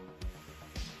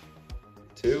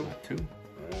 2. 2.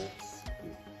 That's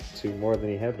 2 more than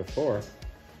he had before.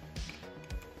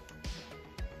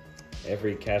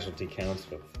 Every casualty counts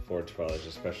with Forge Fathers,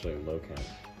 especially in low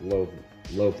count,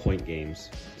 low point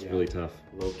games. It's really tough.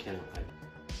 Low count.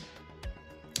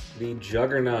 The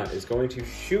Juggernaut is going to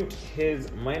shoot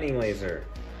his mining laser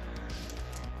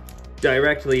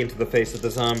directly into the face of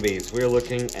the zombies. We're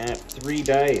looking at 3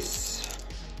 dice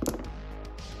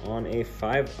on a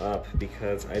 5 up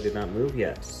because I did not move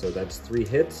yet. So that's 3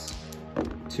 hits,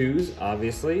 2s,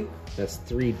 obviously. That's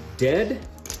 3 dead.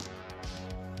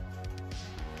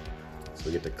 So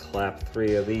we get to clap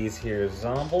 3 of these here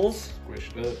zombies.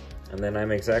 Squished up. And then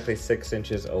I'm exactly 6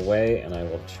 inches away and I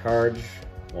will charge.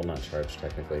 Well, not charge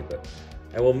technically, but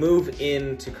I will move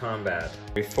into combat.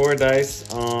 4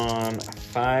 dice on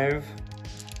 5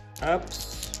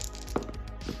 ups.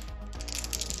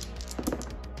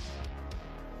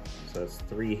 So that's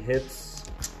 3 hits.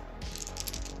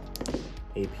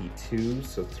 AP 2,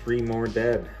 so 3 more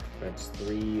dead. That's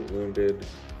 3 wounded,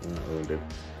 well, not wounded.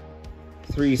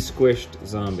 3 squished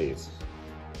zombies.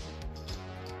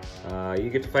 You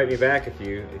get to fight me back if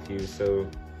you so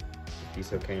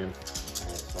can.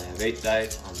 Alright, so I have 8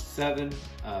 dice on 7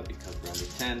 because we're under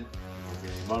 10. I'm not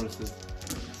getting bonuses.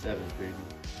 7, baby.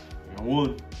 I got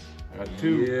 1. I got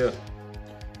 2. Yeah.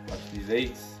 Watch these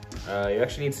 8s. You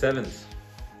actually need 7s.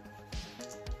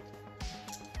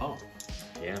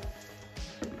 Yeah.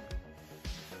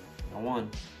 I won.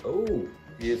 Oh,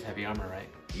 He is heavy armor, right?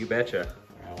 you betcha.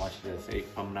 Alright, watch this.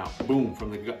 8 coming out. Boom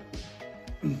from the gut.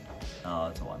 Oh,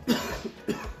 that's a 1.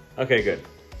 Okay, good.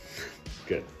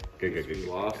 Good. Good, good, good, We good.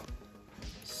 lost.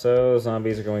 So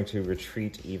zombies are going to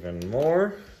retreat even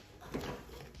more,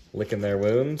 licking their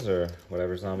wounds or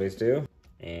whatever zombies do.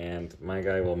 And my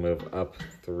guy will move up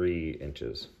 3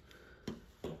 inches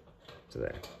to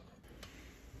there.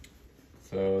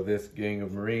 So this gang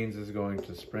of Marines is going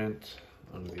to sprint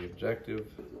on the objective.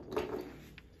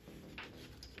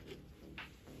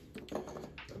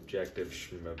 Objective.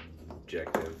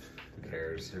 Who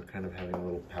cares? They're kind of having a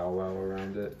little powwow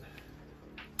around it.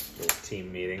 Little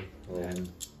team meeting. And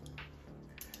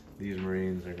these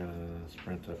Marines are gonna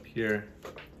sprint up here.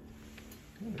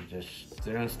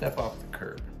 They're gonna step off the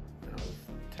curb. That was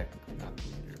technically not the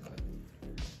leader,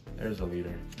 but there's a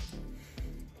leader.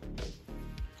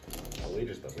 The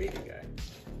leader's the wavy guy.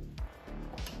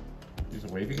 He's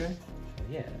a wavy guy?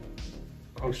 Yeah,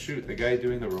 Oh shoot, the guy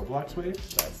doing the Roblox wave?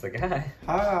 that's the guy.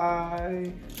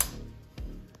 Hi!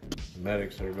 The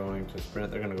medics are going to sprint.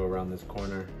 They're gonna go around this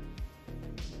corner.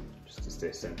 Just to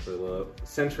stay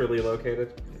centrally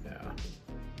located. Yeah,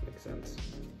 Makes sense.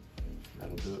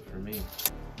 that'll do it for me.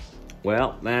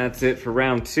 Well, that's it for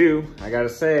round 2. I gotta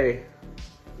say,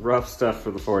 rough stuff for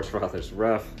the Forge Fathers.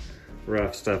 Rough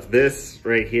stuff. This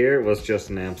right here was just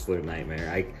an absolute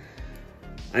nightmare.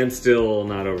 I'm still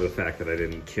not over the fact that I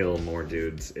didn't kill more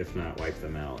dudes, if not wipe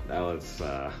them out. That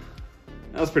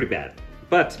was pretty bad.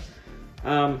 But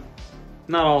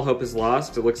not all hope is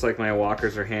lost. It looks like my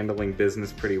walkers are handling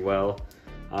business pretty well.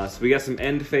 So we got some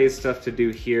end phase stuff to do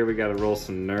here. We got to roll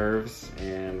some nerves,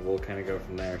 and we'll kind of go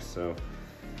from there. So,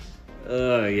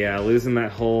 yeah, losing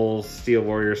that whole Steel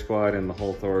Warrior squad and the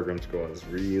whole Thorgrim squad is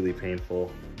really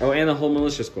painful. Oh, and the whole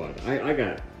Militia squad. I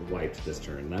got wiped this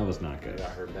turn. That was not good. Got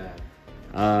her bad.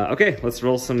 Okay, let's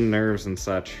roll some nerves and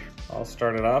such. I'll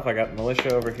start it off. I got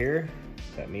Militia over here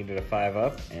that needed a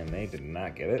 5-up, and they did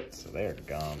not get it, so they're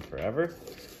gone forever.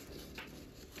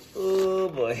 Oh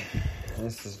boy,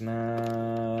 this is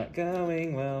not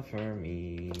going well for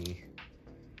me.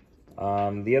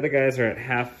 The other guys are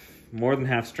at more than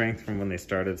half strength from when they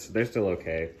started, so they're still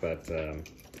okay, but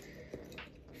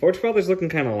Forge Father's looking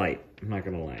kind of light, I'm not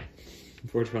gonna lie.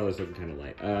 Forge Father's looking kind of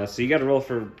light. So you gotta roll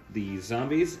for the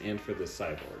zombies and for the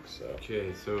cyborg, so.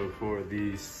 Okay, so for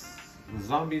the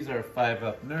zombies are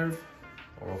 5-up nerve.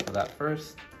 I'll roll for that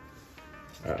first.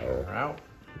 Uh-oh. They're out.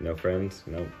 No friends?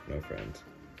 Nope, no friends.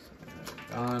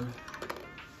 Gone.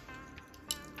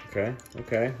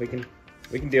 Okay, we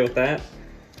can deal with that.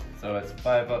 So it's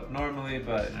 5-up normally,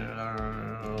 but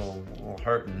a little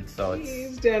hurting. So it's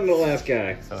He's down to the last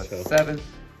guy. so it's 7,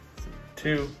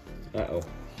 2. Uh-oh.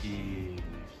 He.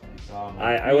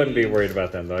 I wouldn't be worried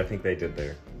about them, though. I think they did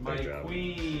their My job.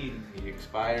 queen. He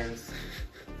expires.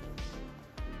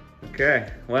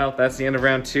 Okay, well, that's the end of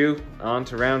round 2. On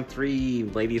to round 3,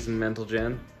 ladies and mental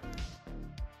gen.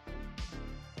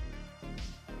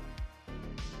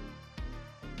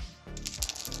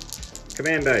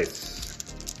 Command dice.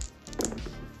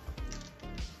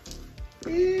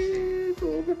 It's a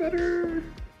little bit better.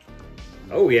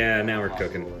 Oh yeah, now we're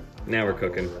cooking. Now we're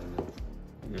cooking.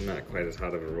 I'm not quite as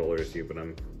hot of a roller as you, but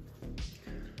I'm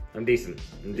decent.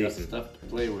 I'm We got decent. stuff to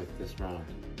play with this round.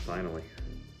 Finally.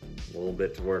 A little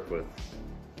bit to work with.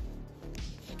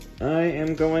 I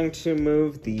am going to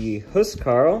move the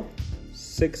Huskarl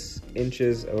 6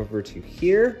 inches over to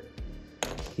here.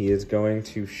 He is going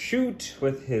to shoot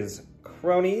with his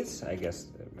cronies. I guess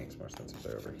it makes more sense if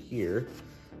they're over here.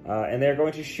 And they're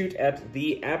going to shoot at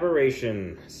the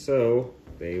Aberration. So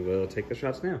they will take the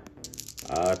shots now.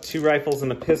 2 rifles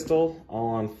and a pistol, all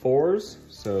on 4s.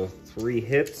 So 3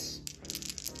 hits.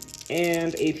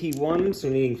 And AP 1, so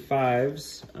needing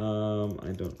 5s.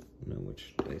 I don't know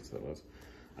which dice that was.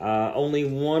 Only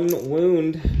 1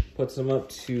 wound puts him up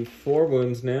to 4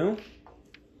 wounds now.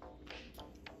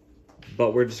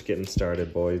 But we're just getting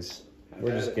started, boys.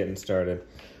 We're just getting started.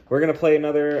 We're going to play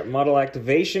another model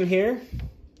activation here.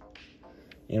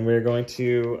 And we're going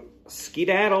to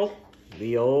skedaddle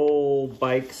the old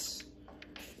bikes.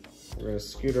 We're going to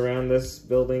scoot around this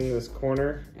building, this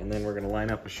corner, and then we're going to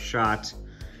line up a shot.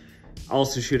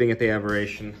 Also shooting at the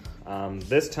Aberration.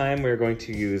 This time we're going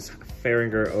to use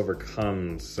Farringer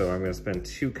Overcomes. So I'm going to spend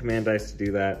 2 command dice to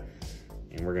do that,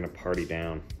 and we're going to party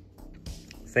down.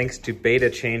 Thanks to beta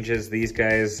changes, these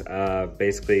guys,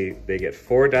 basically, they get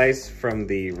 4 dice from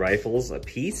the rifles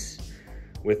apiece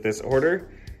with this order.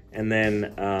 And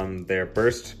then their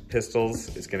burst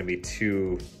pistols is going to be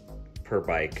 2 per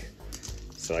bike.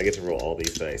 So I get to roll all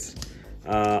these dice.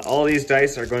 All these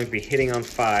dice are going to be hitting on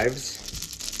 5s.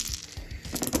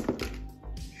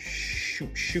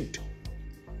 shoot.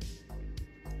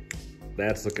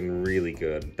 That's looking really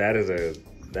good. That is a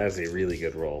really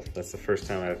good roll. That's the first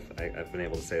time I've been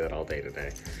able to say that all day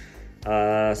today.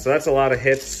 So that's a lot of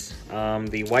hits.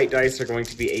 The white dice are going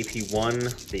to be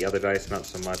AP1. The other dice, not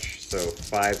so much. So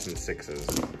 5s and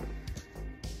 6s.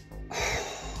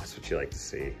 Oh, that's what you like to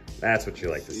see. That's what you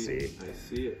like to see. I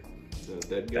see it. The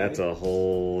dead guy. That's a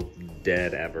whole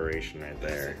dead aberration right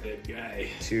there. That's a dead guy.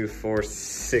 2, 4,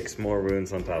 6 more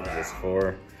wounds on top of this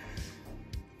 4.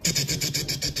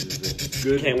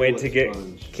 Can't wait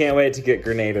to get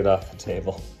grenaded off the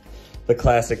table. The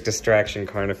classic distraction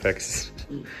Carnifex.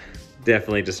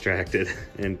 Definitely distracted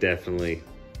and definitely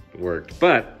worked,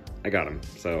 but I got him,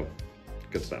 so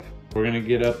good stuff. We're gonna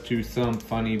get up to some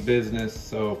funny business.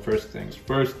 So first things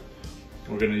first,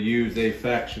 we're gonna use a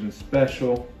faction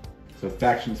special. So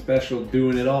faction special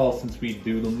doing it all since we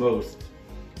do the most.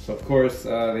 So of course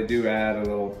they do add a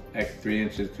little extra 3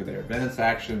 inches to their advance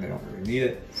action. They don't really need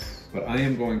it, but I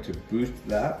am going to boost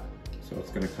that. So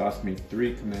it's gonna cost me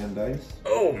 3 command dice.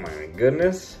 Oh my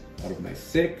goodness. Out of my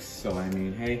 6, so I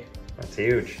mean, hey. That's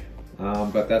huge.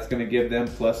 But that's gonna give them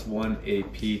 +1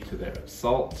 AP to their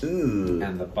assault. Ooh.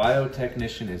 And the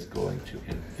biotechnician is going to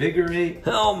invigorate.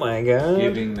 Oh my god.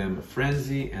 Giving them a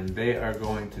frenzy, and they are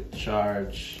going to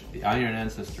charge the Iron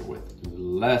Ancestor with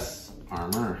less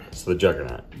armor. So the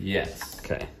Juggernaut. Yes.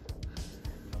 Okay.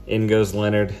 In goes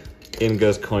Leonard, in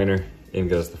goes Coiner, in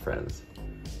goes the friends.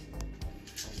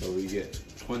 So we get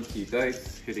 20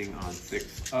 dice hitting on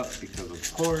 6 up because of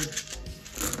Horde.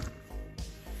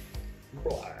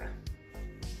 Blah.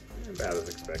 About as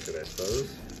expected, I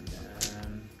suppose.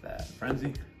 And that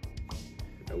frenzy.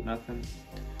 Nope. Nothing.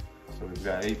 So we've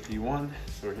got AP1,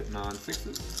 so we're hitting on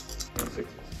 6s. 6s.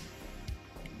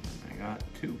 I got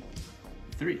 2,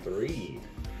 3. 3.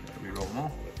 We roll them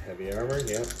all. With heavy armor,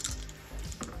 yep.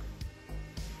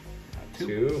 Got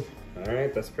 2. All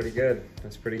right, that's pretty good.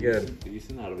 That's pretty good.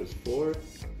 Decent out of his 4.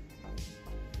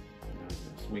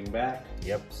 Swing back.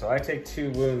 Yep, so I take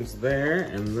 2 wounds there,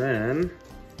 and then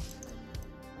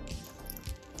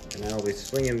I'll be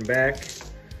swinging back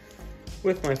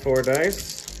with my 4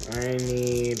 dice. I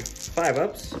need 5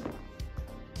 ups,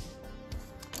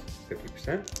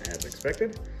 50% as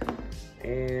expected,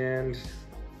 and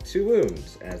 2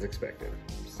 wounds as expected.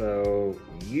 So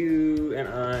you and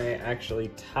I actually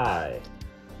tie.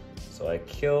 So I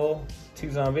kill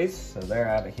 2 zombies, so they're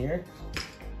out of here.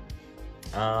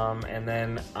 And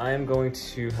then I'm going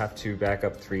to have to back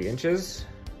up 3 inches,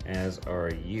 as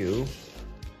are you.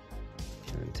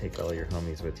 And take all your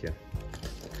homies with you.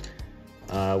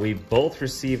 We both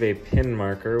receive a pin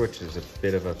marker, which is a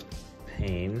bit of a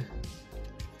pain.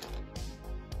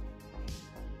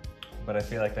 But I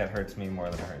feel like that hurts me more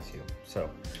than it hurts you. So,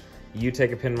 you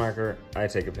take a pin marker, I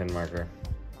take a pin marker,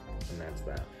 and that's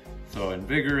that. So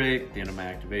invigorate, at the end of my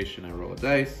activation, I roll a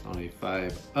dice. On a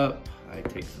 5 up, I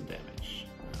take some damage.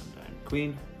 And I'm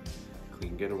clean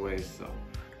getaway, so.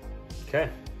 Okay,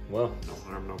 well. No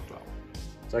harm, no foul.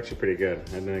 It's actually pretty good.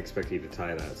 I didn't expect you to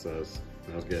tie that, so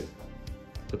that was good.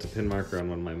 Puts a pin marker on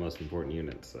one of my most important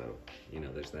units, so, you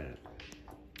know, there's that.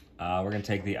 We're gonna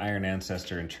take the Iron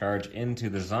Ancestor and charge into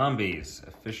the zombies,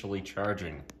 officially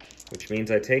charging. Which means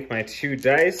I take my 2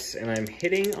 dice and I'm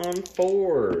hitting on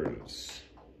 4s.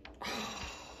 I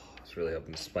was really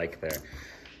hoping to spike there.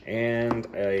 And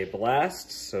a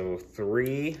blast, so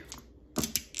 3.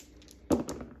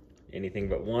 Anything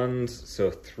but 1s,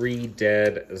 so 3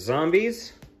 dead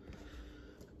zombies.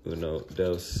 Uno,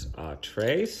 dos,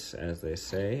 tres, as they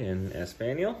say in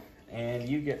Espanol. And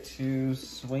you get to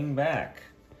swing back.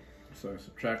 So I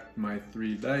subtract my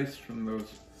 3 dice from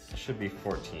those. It should be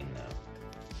 14 now.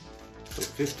 So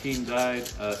 15 died,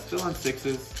 still on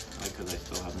 6s, because I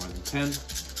still have more than 10.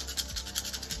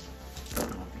 I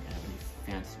don't think I have any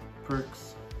fancy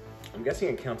perks. I'm guessing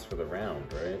it counts for the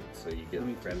round, right? So you get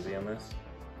frenzy on this?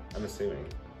 I'm assuming.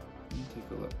 Let me take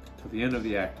a look. To the end of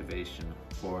the activation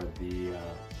for the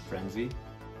frenzy.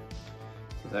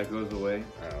 So that goes away.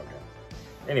 Oh, okay.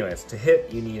 Anyways, to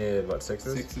hit, you needed, what,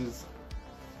 6s? 6s.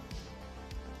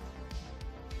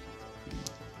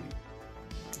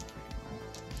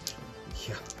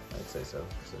 Yeah, I'd say so.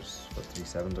 So there's, what, 3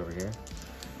 7s over here?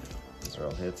 These are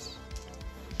all hits.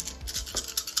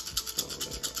 So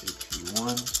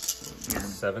AP1.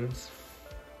 So 7s.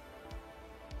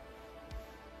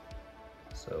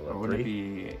 So or what, would 3? it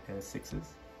be 6s?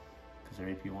 Because they're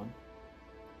AP1?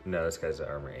 No, this guy's at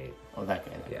armor 8. Oh, that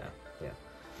guy. Yeah, yeah.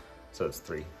 So it's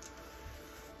 3.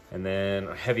 And then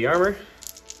heavy armor.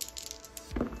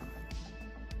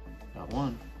 Got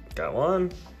 1. Got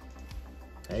 1.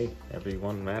 Hey, every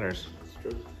one matters.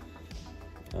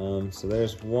 So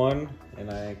there's one, and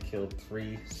I killed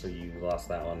 3, so you lost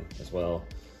that one as well.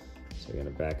 So you're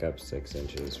gonna back up 6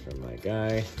 inches from my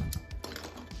guy.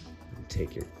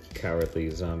 Take your cowardly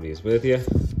zombies with you.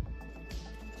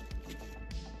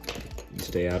 You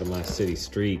stay out of my city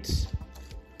streets.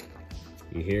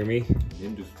 You hear me?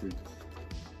 Industry.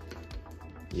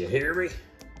 You hear me?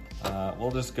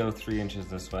 We'll just go 3 inches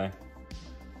this way.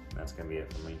 That's gonna be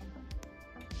it for me.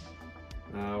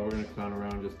 We're gonna clown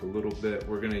around just a little bit.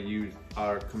 We're gonna use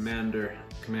our command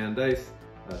dice,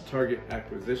 target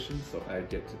acquisition. So I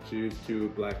get to choose 2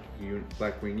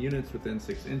 Blackwing units within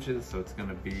 6 inches. So it's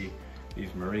gonna be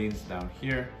these Marines down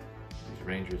here, these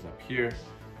Rangers up here.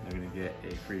 They're gonna get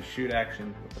a free shoot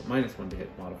action with a -1 to hit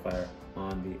modifier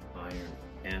on the Iron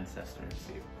Ancestor and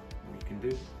see what we can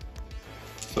do.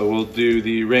 So we'll do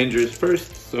the Rangers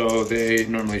first. So they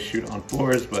normally shoot on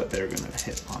 4s, but they're gonna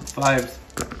hit on 5s.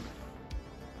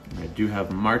 I do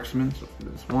have marksman, so for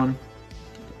this one,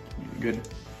 that's really good.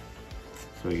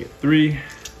 So we get 3.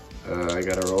 I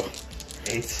gotta roll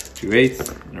 2 8s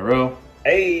in a row.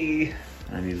 Hey!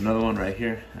 I need another one right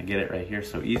here. I get it right here,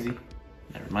 so easy.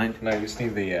 Never mind. No, you just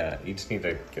need the you just need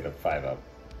to get a 5 up.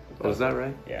 Oh, is that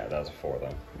right? Yeah, that was a 4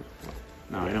 though.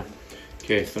 No, I know.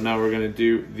 Okay, so now we're gonna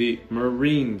do the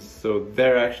Marines. So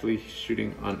they're actually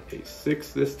shooting on a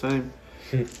 6 this time.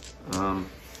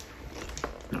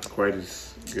 Not quite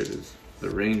as good as the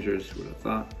Rangers, who would have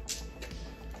thought.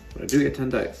 But I do get 10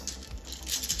 dice.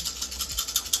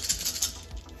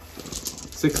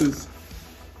 So, 6s.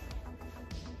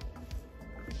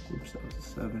 Oops, that was a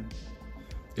 7.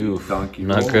 Oof, Donkey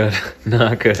not roll. good,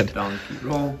 not good. Donkey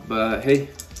roll, but hey,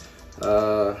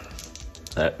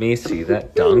 Let me see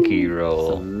that donkey so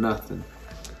roll. nothing.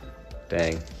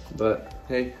 Dang. But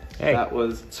hey, Hey, that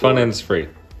was it's fun and it's free.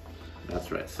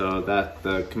 That's right. So that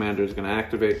the commander is going to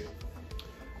activate.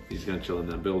 He's going to chill in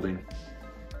that building.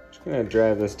 Just gonna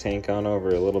drive this tank on over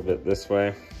a little bit this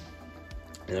way.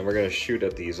 And then we're gonna shoot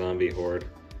at the zombie horde.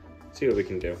 See what we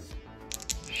can do.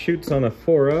 Shoots on a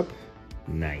 4 up.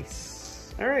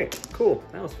 Nice. All right, cool.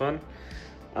 That was fun.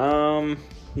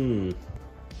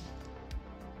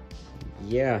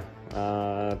 Yeah,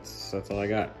 that's all I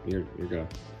got. Your go.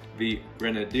 The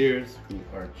Grenadiers, who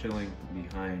are chilling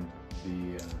behind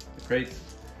the crates,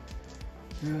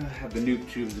 have the nuke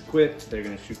tubes equipped. They're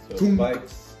going to shoot those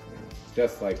spikes,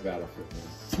 just like Battlefield.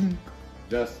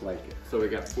 Just like it. So we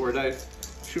got 4 dice.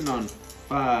 Shooting on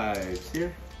 5s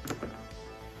here. Got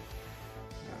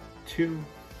 2.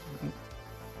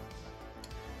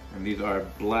 And these are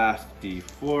Blast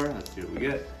D4. Let's see what we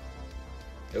get.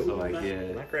 Ooh, So I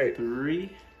get not great.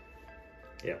 3.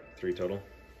 Yeah, 3 total.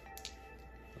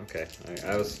 Okay,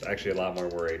 I was actually a lot more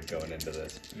worried going into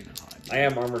this. You know how I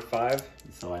am armor 5.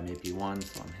 So I may be 1,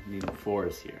 so I'm needing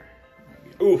 4s here.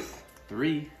 Oof.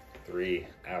 3. 3.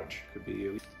 Ouch. Could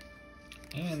be.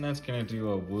 And that's gonna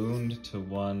do a wound to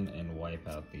 1 and wipe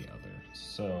out the other.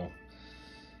 So,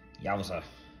 yowza.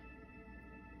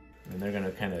 And they're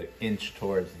gonna kind of inch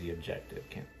towards the objective.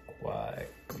 Can't quite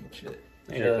reach it.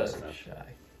 You're close Just enough. shy.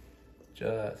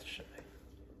 Just shy.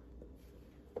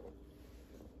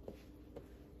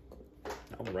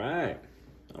 All right.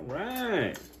 All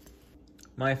right.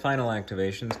 My final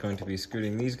activation is going to be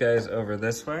scooting these guys over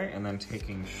this way and then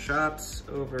taking shots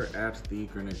over at the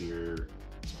Grenadier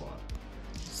squad.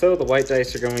 So the white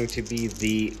dice are going to be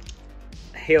the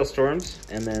hailstorms,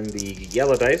 and then the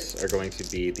yellow dice are going to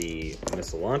be the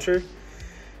missile launcher.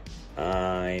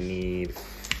 I need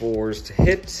 4s to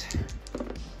hit,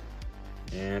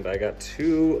 and I got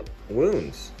 2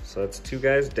 wounds, so that's 2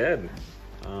 guys dead.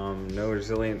 No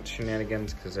resilient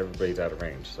shenanigans because everybody's out of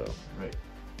range, so Right.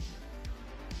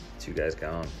 2 guys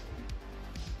gone.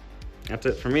 That's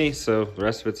it for me, so the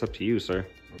rest of it's up to you, sir.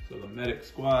 So the medic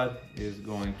squad is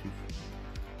going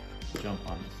to jump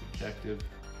on this objective.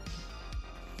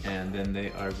 And then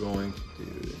they are going to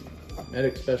do a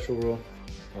medic special roll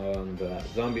on the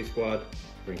zombie squad.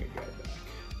 Bring your guy back.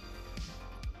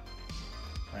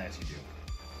 As you do.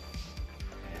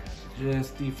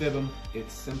 Just defib them.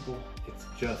 It's simple. It's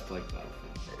just like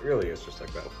Battlefield. It really is just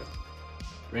like Battlefield.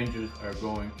 Rangers are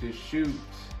going to shoot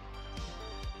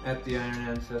at the Iron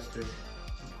Ancestor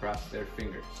and cross their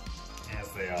fingers.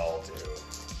 As they all do.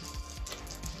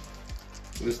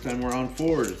 So this time we're on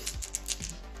 4s.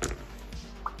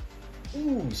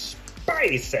 Ooh,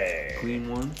 spicy! Clean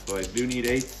one. So I do need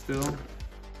 8 still.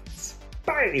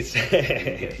 Spicy!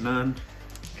 Get none.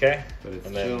 Okay. But it's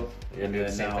And then chill. you're gonna do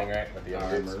the same thing, right? With the Our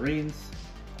other dudes? Marines.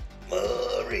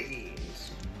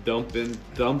 Marines! Dumping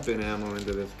ammo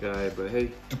into this guy, but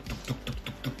hey.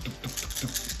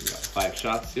 We got 5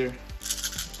 shots here.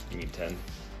 You need 10.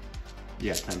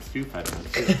 Yeah, times 2, 5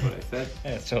 times 2, that's what I said.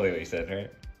 Yeah, that's totally what you said,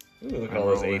 right? Ooh, look at all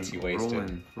those 8s you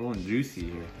wasted. Rolling juicy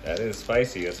here. That is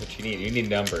spicy. That's what you need. You need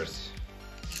numbers.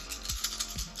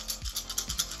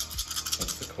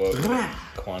 What's the quote?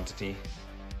 Quantity.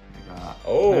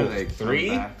 Oh,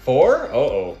 3, 4?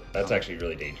 Oh, that's actually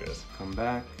really dangerous. Come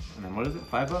back, and then what is it?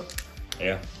 5 up?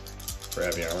 Yeah, for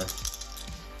heavy armor.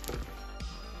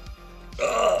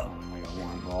 Oh, I got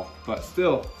 1 ball, but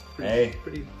still,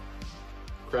 pretty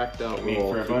cracked out. I mean,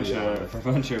 for a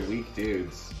bunch of weak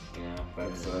dudes, you know,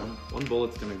 that's one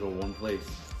bullet's gonna go one place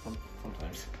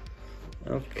sometimes.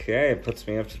 Okay, it puts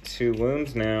me up to 2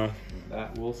 wounds now.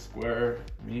 That will square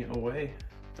me away.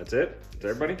 That's it? That's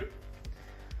everybody?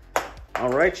 All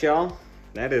right, y'all.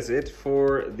 That is it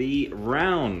for the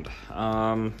round.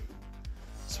 So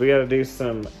we got to do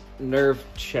some nerve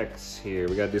checks here.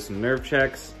 We got to do some nerve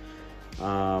checks.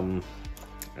 I've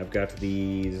got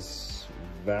these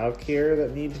Valkyr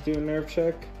that need to do a nerve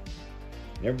check.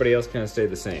 Everybody else kind of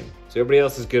stayed the same. So everybody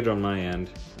else is good on my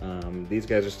end. These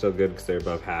guys are still good because they're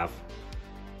above half.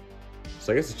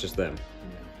 So I guess it's just them.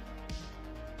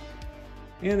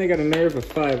 And they got a nerve of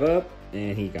 5 up,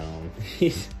 and he gone.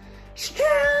 He's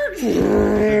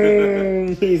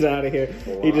out of here.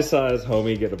 Wow. He just saw his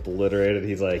homie get obliterated.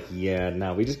 He's like, yeah,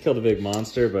 no, we just killed a big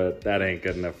monster, but that ain't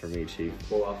good enough for me, Chief.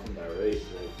 Pull off from that race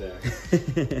right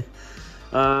there.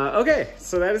 Okay,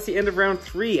 so that is the end of round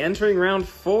 3. Entering round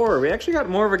 4. We actually got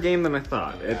more of a game than I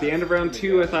thought. Yeah, at the end of round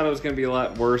 2, I thought it was going to be a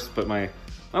lot worse, but my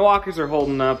walkers are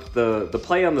holding up. The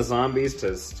play on the zombies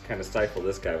to kind of stifle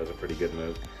this guy was a pretty good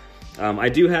move. I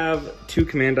do have 2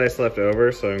 command dice left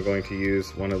over, so I'm going to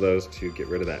use one of those to get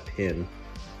rid of that pin,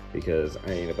 because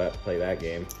I ain't about to play that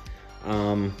game.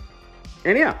 And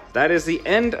yeah, that is the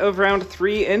end of round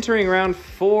 3. Entering round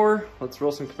 4. Let's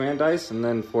roll some command dice, and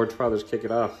then Forge Fathers kick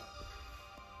it off.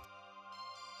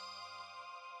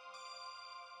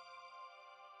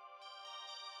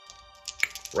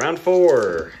 Round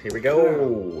 4. Here we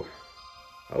go.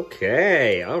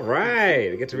 Okay, all right.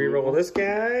 We get to reroll this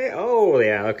guy. Oh,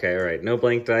 yeah, okay, all right. No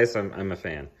blank dice. I'm a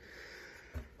fan.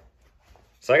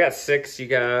 So I got 6. You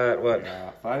got what?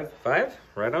 5. 5?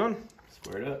 Right on.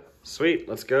 Squared up. Sweet.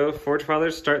 Let's go. Forge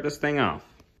Fathers, start this thing off.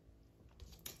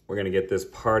 We're going to get this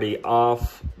party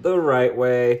off the right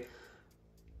way.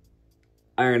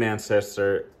 Iron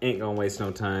Ancestor ain't going to waste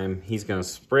no time. He's going to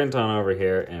sprint on over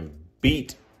here and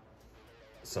beat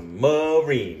some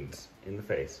Marines in the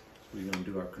face. We're going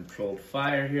to do our controlled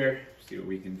fire here. See what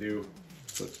we can do.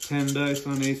 Put 10 dice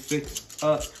on a 6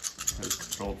 up. That's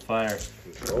controlled fire.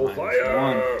 Controlled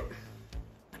fire!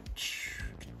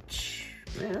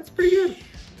 Man, that's pretty good.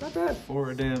 Not bad.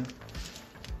 4 of them.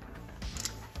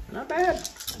 Not bad.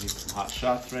 I need some hot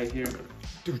shots right here.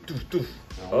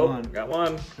 Got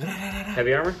one.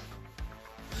 Heavy armor?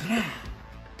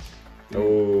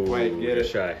 Oh, quite get it.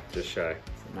 Just shy. Just shy.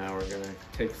 So now we're going to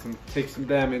take some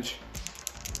damage.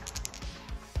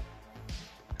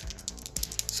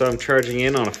 So I'm charging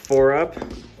in on a 4-up.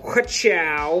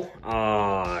 Wa-chow! Oh,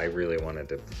 I really wanted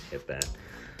to hit that.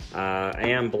 I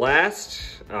am blast.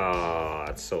 Oh,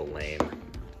 that's so lame.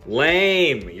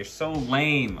 Lame! You're so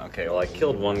lame. Okay, well I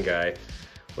killed one guy,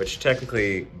 which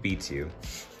technically beats you.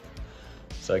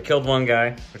 So I killed one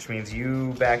guy, which means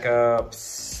you back up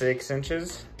 6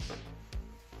 inches.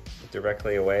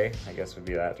 Directly away, I guess would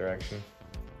be that direction.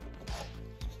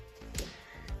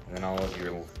 And then all of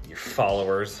your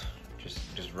followers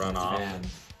just run off.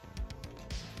 Fans.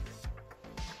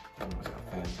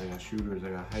 I got shooters, I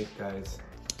got height guys.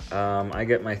 I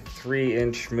get my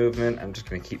 3-inch movement. I'm just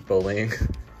gonna keep bullying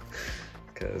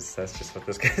because that's just what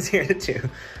this guy's here to do.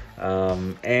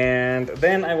 And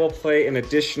then I will play an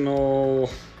additional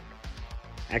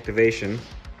activation.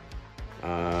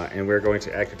 And we're going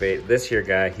to activate this here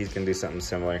guy. He's gonna do something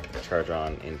similar, charge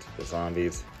on into the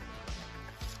zombies.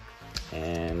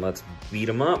 And let's beat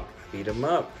him up, beat him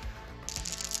up.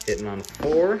 Hitting on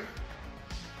 4.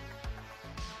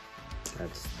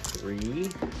 That's 3,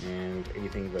 and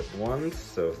anything but 1,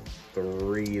 so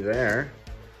 3 there.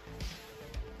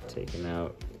 Taking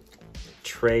out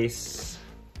Trace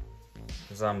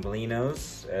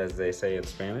Zomblinos, as they say in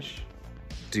Spanish.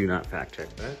 Do not fact check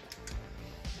that.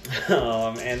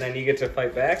 And then you get to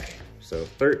fight back, so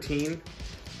 13.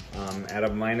 At a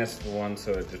 -1,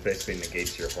 so it just basically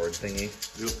negates your horde thingy.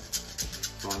 Yep.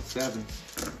 On 7.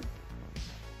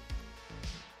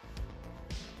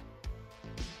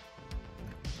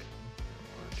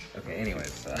 Okay,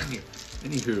 anyways.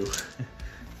 Anywho.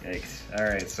 Yikes.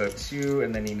 Alright, so 2,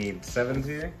 and then you need 7s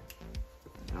here.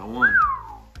 Got 1.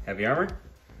 Heavy armor?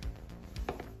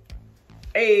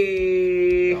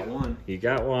 Hey! Got 1. You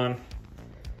got 1.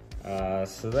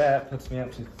 So that puts me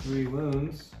up to 3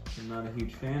 wounds. I'm not a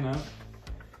huge fan of.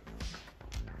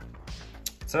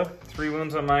 So 3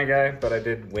 wounds on my guy, but I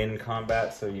did win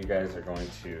combat, so you guys are going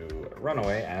to run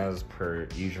away as per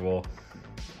usual.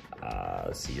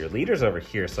 Let's see, your leader's over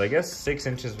here, so I guess 6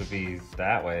 inches would be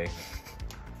that way.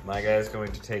 My guy's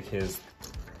going to take his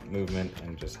movement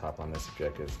and just hop on this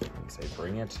objective and say,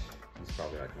 bring it. He's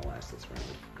probably not gonna last this round,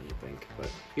 what do you think? But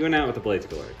he went out with the Blades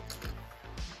of Glory.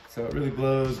 So it really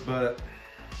blows, but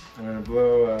I'm gonna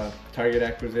blow target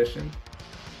acquisition,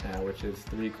 which is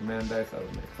 3 command dice out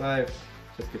of my 5.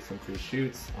 Just get some free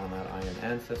shoots on that Iron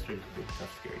Ancestor. He's a big,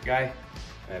 tough, scary guy.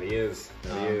 That he is,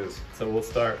 that he is. So we'll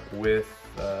start with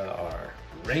our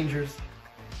Rangers.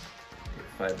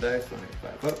 5 dice, so I get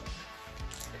 5 up.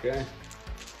 Okay.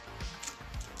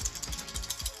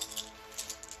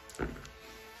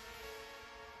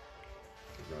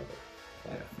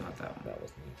 Yeah, not that one. That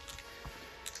was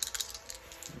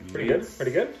me. Pretty good,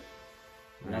 pretty good.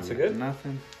 Not so good?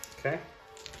 Nothing. Okay.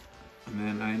 And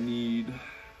then I need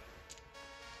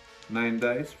 9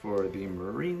 dice for the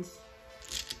Marines.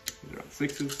 These are on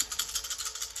 6s.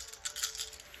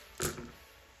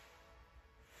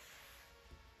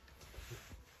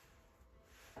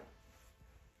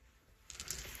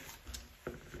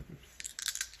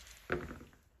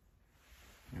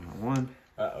 Got 1.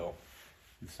 Uh-oh.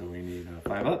 So we need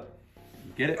 5 up.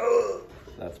 Get it? So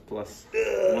that's plus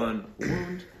 1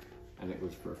 wound. And it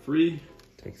was for free.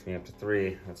 Takes me up to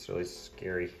 3. That's really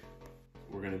scary.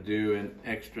 We're gonna do an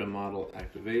extra model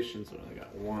activation. So I only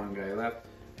got 1 guy left.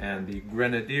 And the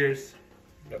Grenadiers.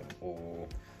 Oh.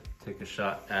 Take a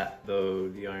shot at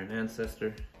the Iron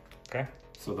Ancestor. Okay.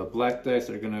 So the black dice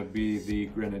are gonna be the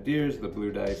Grenadiers. The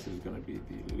blue dice is gonna be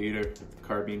the leader with the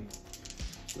carbine.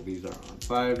 So these are on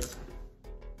 5s.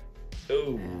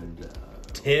 Ooh. And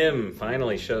Tim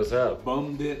finally shows up.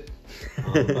 bummed it.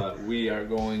 But we are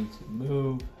going to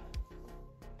move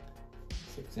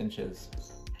 6 inches.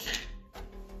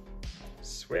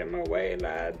 Swim away,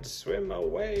 lad. Swim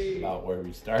away. About where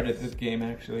we started this game,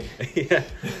 actually. Yeah.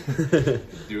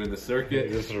 Doing the They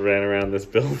circuit. just ran around this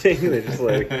building. They just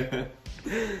like.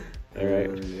 All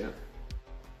right. Yeah.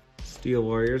 Steel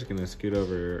Warrior's gonna scoot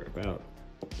over about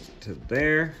to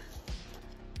there,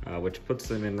 which puts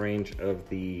them in range of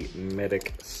the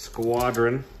medic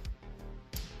squadron.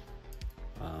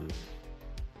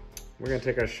 We're gonna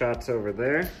take our shots over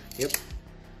there. Yep.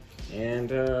 And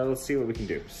let's see what we can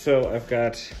do. So I've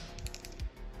got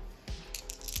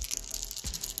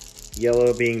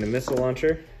yellow being the missile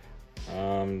launcher.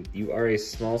 You are a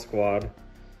small squad,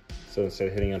 so instead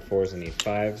of hitting on 4s, I need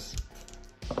 5s.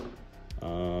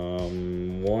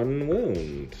 1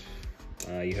 wound.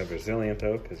 You have resilient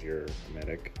though, because you're a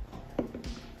medic.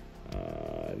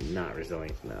 Not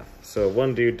resilient enough. So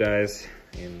 1 dude dies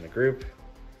in the group.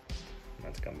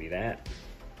 That's gonna be that.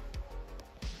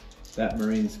 That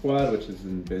Marine squad, which has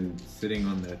been sitting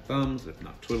on their thumbs, if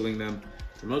not twiddling them,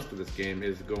 for most of this game,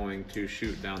 is going to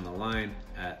shoot down the line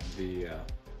at the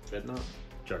Dreadnought?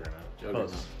 Juggernaut.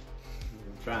 Juggernaut.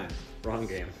 I'm trying. Wrong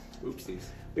game. Oopsies.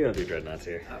 We don't do dreadnoughts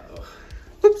here. Uh-oh.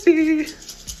 Whoopsie!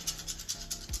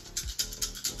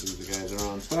 These guys are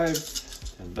on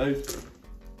 5s. 10 dice.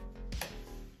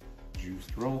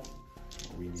 Juiced roll.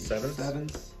 We need 7s?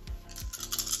 7s.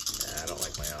 I don't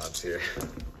like my odds here.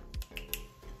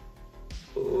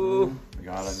 Ooh. We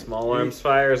got it. Small arms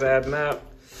fire is adding up.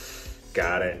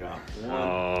 Got it. Got 1.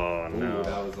 Oh no. Ooh,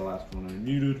 that was the last one I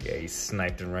needed. Yeah, he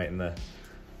sniped him right in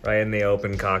the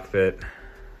open cockpit.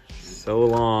 So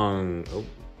long. Oh.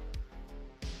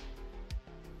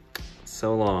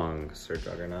 So long, Sir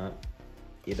Juggernaut.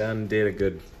 You done did a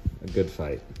good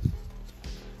fight.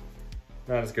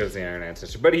 Not as good as the Iron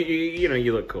Ancestor, but you know,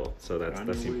 you look cool, so that's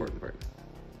the important part.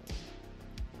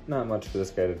 Not much for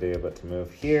this guy to do but to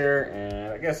move here,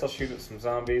 and I guess I'll shoot at some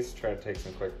zombies, try to take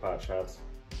some quick pot shots,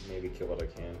 maybe kill what I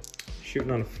can. Shooting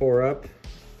on a 4 up.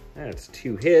 That's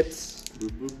 2 hits. Boom,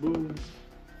 boom, boom.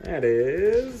 That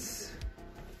is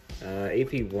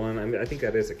AP 1. I mean, I think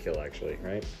that is a kill actually,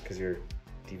 right? Because you're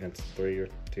defense 3 or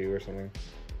 2 or something.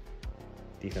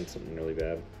 Defense something really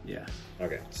bad. Yeah.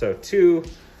 Okay, so two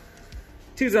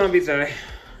zombies die.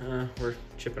 We're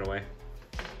chipping away.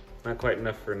 Not quite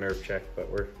enough for a nerve check, but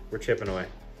we're chipping away.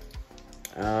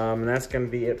 And that's gonna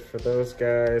be it for those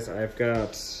guys. I've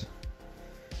got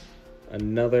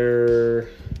another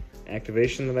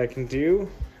activation that I can do,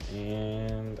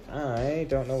 and I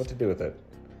don't know what to do with it.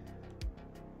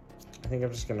 I think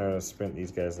I'm just gonna sprint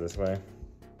these guys this way.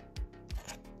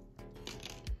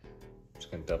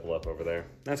 Just gonna double up over there.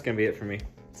 That's gonna be it for me.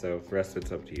 So the rest of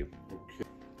it's up to you. Okay.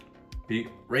 Beat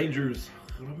Rangers.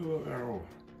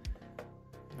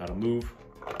 Gotta move.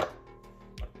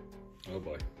 Oh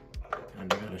boy.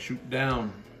 And you gotta shoot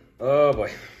down. Oh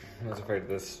boy. I was afraid of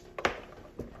this.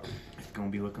 It's gonna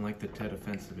be looking like the Ted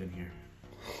offensive in here.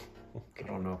 Okay. I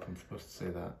don't know if I'm supposed to say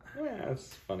that. Yeah,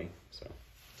 it's funny, so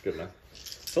it's good enough.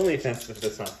 It's only offensive if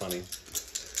it's not funny.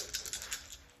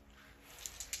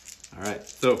 All right,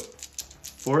 so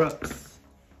 4-ups.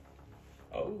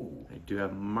 Oh. I do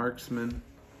have marksman.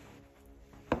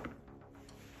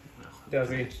 Does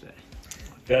he?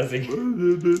 Does he?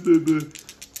 Need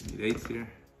 8s here.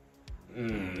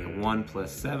 1 +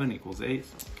 7 = 8.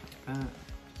 So I'll count that.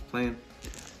 Just playing.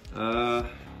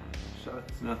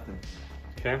 Shots, nothing.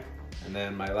 Okay. And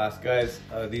then my last guys,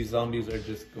 these zombies are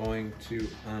just going to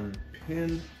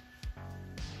unpin.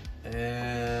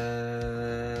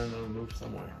 And I'll move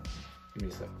somewhere. Give me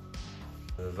a sec.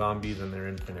 The zombies and their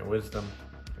infinite wisdom,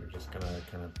 they're just gonna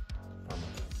kind of form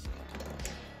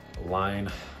a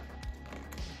line.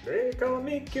 They call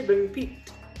me Cuban Pete,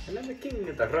 and I'm the king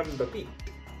of the rumba beat.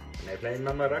 And I play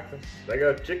my maracas. I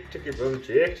go chick chicky boom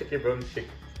chick chicky boom chick.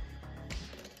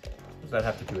 What does that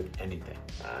have to do with anything?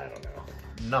 I don't know.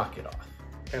 Knock it off.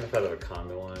 Kind of thought of a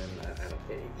conga line. I don't.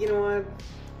 You know what?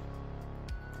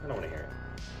 I don't want to hear it.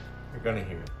 You're gonna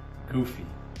hear it. Goofy,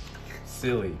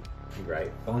 silly,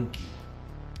 Right. funky.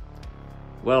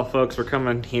 Well, folks, we're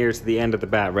coming here to the end of the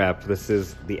bat wrap. This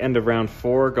is the end of round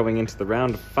 4, going into the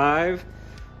round 5.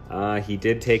 He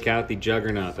did take out the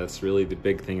Juggernaut. That's really the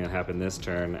big thing that happened this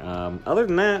turn. Other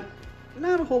than that,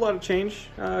 not a whole lot of change.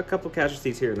 A couple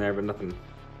casualties here and there, but nothing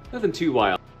too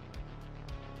wild.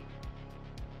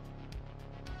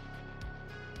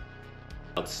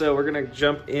 So we're gonna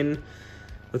jump in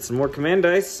with some more command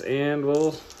dice, and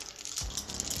we'll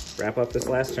wrap up this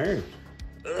last turn.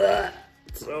 Ugh,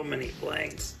 so many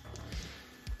blanks.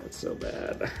 That's so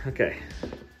bad. Okay.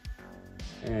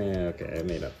 Okay, I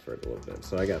made up for it a little bit.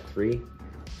 So I got 3.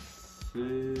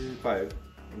 5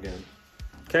 again.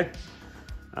 Okay.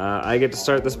 I get to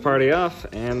start this party off,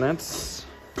 and let's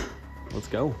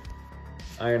go.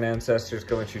 Iron Ancestor's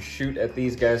going to shoot at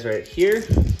these guys right here.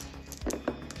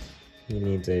 He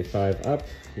needs a 5 up.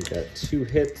 He got 2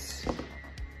 hits,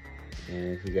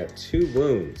 and he got 2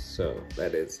 wounds. So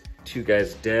that is 2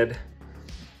 guys dead.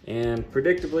 And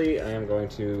predictably, I am going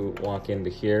to walk into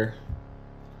here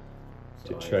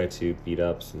to try to beat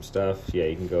up some stuff. Yeah,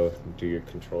 you can go do your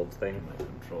controlled thing. My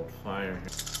controlled fire here.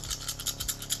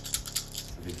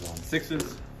 So these are on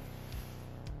 6s.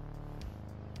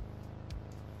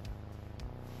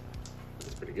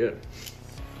 That's pretty good.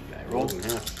 I Rolled rolled in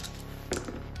half.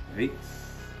 8s.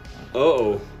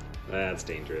 Uh-oh. That's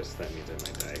dangerous. That means I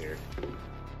might die here.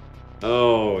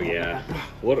 Oh, yeah.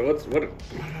 What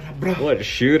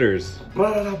shooters.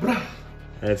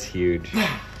 That's huge.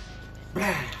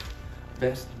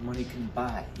 Best money can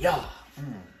buy. Yeah.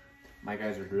 My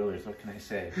guys are drillers. What can I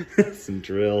say? Some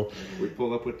drill. We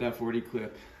pull up with that 40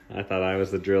 clip. I thought I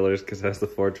was the drillers because I was the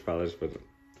Forge Fathers, but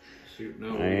Shoot,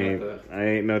 no. I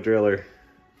ain't no driller.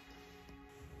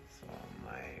 So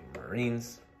my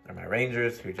Marines, or my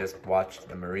Rangers, who just watched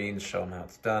the Marines show them how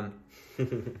it's done,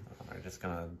 are just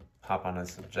gonna hop on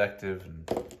this objective and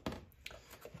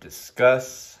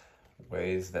discuss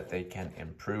ways that they can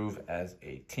improve as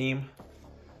a team.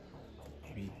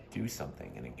 Maybe do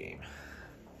something in a game.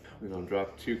 We're gonna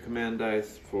drop 2 command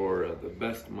dice for the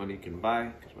best money can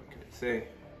buy, because what can I say?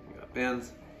 We got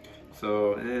bands.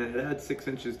 So it adds 6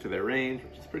 inches to their range,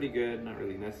 which is pretty good, not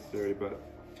really necessary, but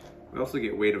we also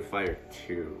get weight of fire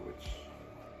too, which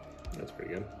That's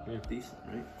pretty good. is decent,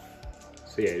 right?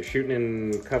 So yeah, you're shooting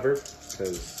in cover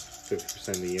because 50%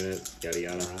 of the unit, yada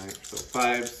yada. Alright, so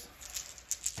 5s.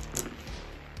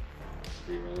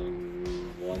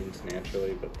 Rerolling 1s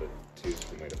naturally, but the 2s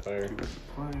from weight of fire. 2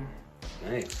 fire.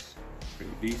 Nice.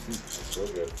 Pretty decent. That's real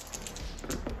good.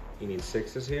 You need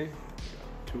 6s here?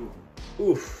 2 of them.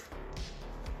 Oof.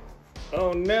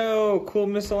 Oh no! Cool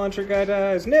missile launcher guy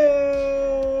dies.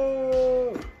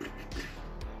 No!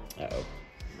 Uh-oh. That'll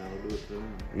do it for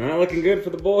them. Not looking good for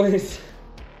the boys.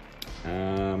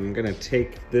 I'm gonna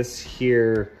take this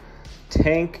here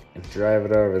tank and drive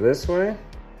it over this way.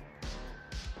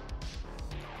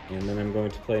 And then I'm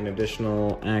going to play an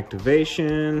additional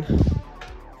activation.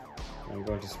 I'm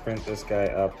going to sprint this guy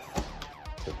up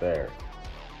to there.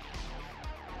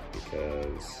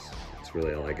 Because it's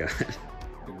really all I got.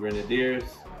 The Grenadiers,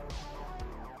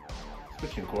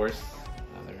 switching course.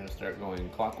 They're going to start going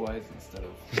clockwise instead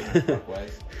of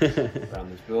counterclockwise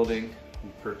around this building. We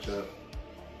perch up,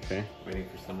 Okay. waiting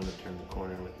for someone to turn the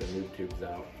corner with the noob tubes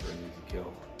out for an easy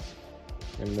kill.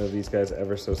 I'm gonna move these guys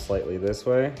ever so slightly this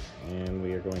way, and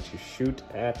we are going to shoot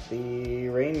at the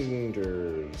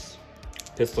Rangers.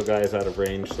 Pistol guy is out of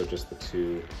range, so just the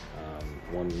 2.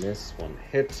 1 miss, 1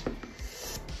 hit.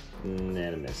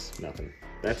 Nah, miss. Nothing.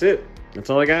 That's it. That's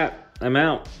all I got. I'm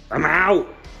out. I'm out!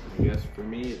 I guess for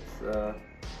me, it's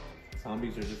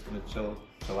zombies are just gonna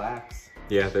chillax.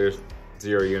 Yeah, there's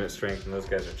 0 unit strength and those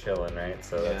guys are chilling, right?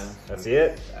 So that's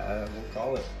it. We'll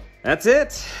call it. That's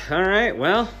it. All right,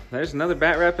 well, there's another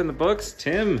bat rep in the books.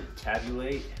 Tim.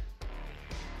 Tabulate.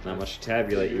 Not much to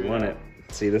tabulate, you won it.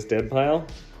 See this dead pile?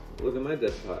 Look at my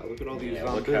dead pile. Look at all these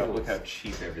Yeah, look how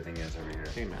cheap everything is over here.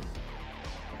 Hey, man.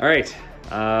 All right.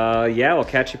 Yeah, we'll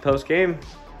catch you post-game.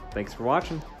 Thanks for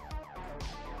watching.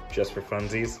 Just for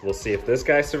funsies, we'll see if this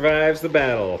guy survives the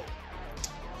battle.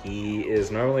 He is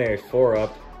normally a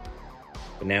 4-up,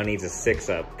 but now needs a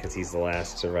 6-up because he's the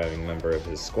last surviving member of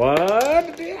his squad,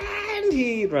 and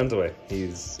he runs away.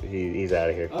 He's out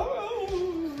of here.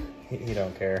 Oh. He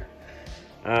don't care.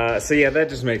 So yeah, that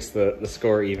just makes the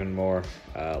score even more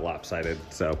lopsided.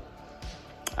 So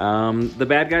the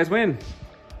bad guys win.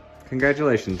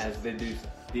 Congratulations. As they do.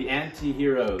 The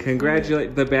anti-heroes.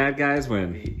 Congratulate the bad guys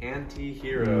win. The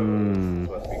anti-heroes is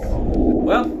what we call them.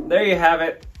 Well, there you have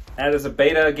it. That is a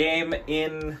beta game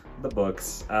in the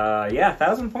books. Yeah,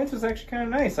 1,000 points was actually kind of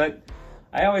nice. I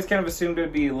always kind of assumed it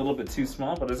would be a little bit too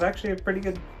small, but it's actually a pretty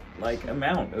good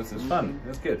amount. It was fun. It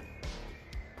was good.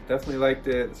 Definitely liked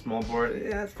it. The small board,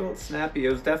 yeah, it felt snappy. It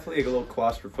was definitely a little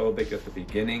claustrophobic at the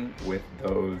beginning with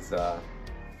those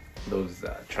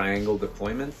triangle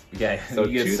deployments. Yeah, so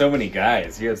you had so many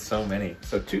guys. You had so many.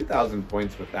 So 2,000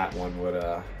 points with that one would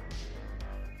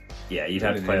yeah, you'd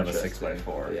have to play on the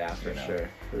 6x4. Yeah, for sure.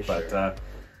 But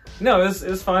no, it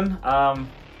was fun.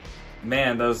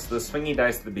 Man, the swingy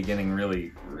dice at the beginning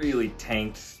really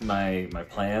tanked my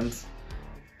plans.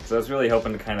 So I was really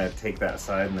hoping to kind of take that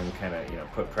side and then kind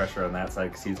of put pressure on that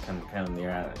side because he's kind of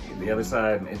near the other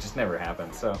side, and it just never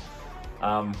happened. So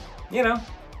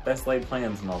best laid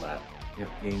plans and all that. Yep,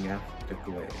 yin yang took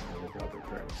away the other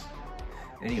terms.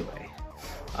 Anyway,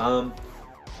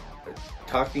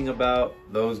 talking about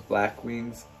those Black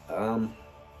Wings,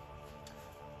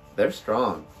 they're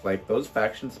strong. Like those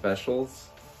faction specials,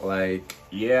 like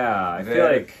I feel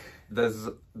like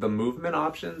the movement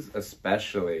options,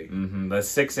 especially the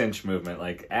 6-inch movement.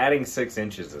 Like adding 6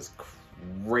 inches is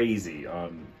crazy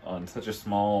on such a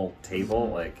small table.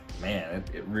 Like man,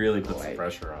 it really puts the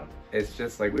pressure on. It's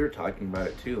just like we were talking about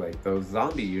it too, like those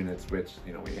zombie units, which,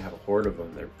 when you have a horde of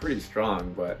them, they're pretty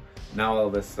strong, but now all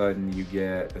of a sudden you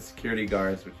get the security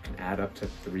guards, which can add up to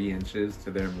 3 inches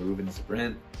to their move and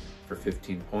sprint for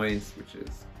 15 points, which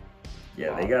is...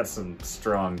 Yeah, they got some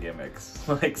strong gimmicks,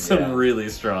 like some really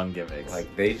strong gimmicks.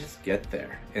 Like they just get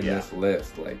there in this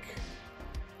list, like...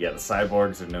 Yeah, the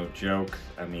cyborgs are no joke.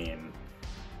 I mean...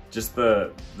 Just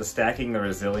the stacking the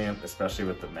resilient, especially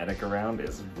with the medic around,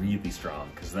 is really strong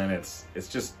because then it's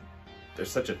just they're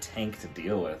such a tank to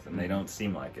deal with, and they don't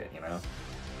seem like it,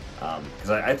 Because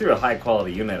I threw a high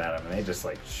quality unit at them, and they just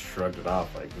like shrugged it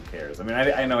off, like who cares? I mean,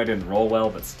 I know I didn't roll well,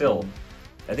 but still,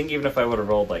 I think even if I would have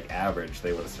rolled like average,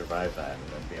 they would have survived that and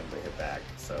then be able to hit back.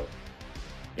 So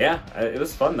yeah, it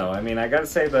was fun though. I mean, I gotta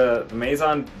say the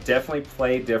Mazon definitely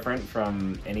played different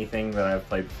from anything that I've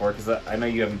played before, because I know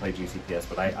you haven't played GCPS,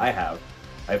 but I have.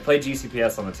 I've played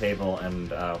GCPS on the table, and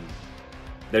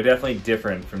they're definitely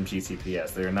different from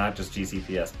GCPS. They're not just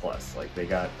GCPS plus. Like, they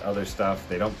got other stuff.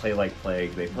 They don't play like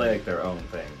Plague. They play like their own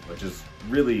thing, which is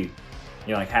really,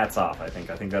 like hats off, I think.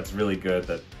 I think that's really good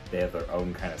that they have their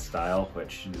own kind of style,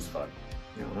 which is fun.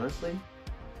 Honestly,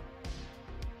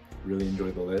 really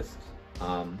enjoyed the list.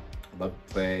 Love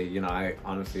to play, I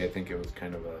think it was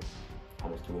kind of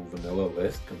almost a little vanilla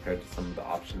list compared to some of the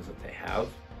options that they have.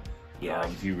 Yeah,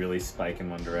 if you really spike in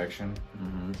one direction.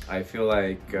 I feel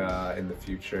like in the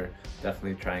future,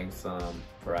 definitely trying some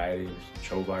variety,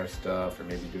 Chovar stuff, or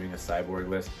maybe doing a cyborg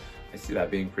list. I see that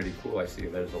being pretty cool. I see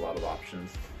there's a lot of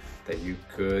options that you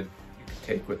could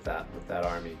take with that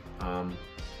army.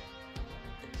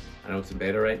 I know it's in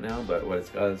beta right now, but what it's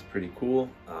got is pretty cool.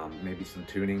 Maybe some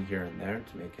tuning here and there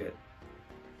to make it...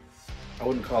 I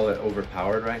wouldn't call it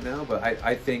overpowered right now, but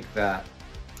I think that...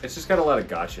 It's just got a lot of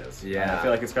gotchas. Yeah. And I feel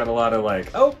like it's got a lot of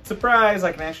like, oh, surprise,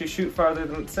 I can actually shoot farther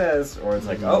than it says. Or it's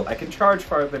like, oh, I can charge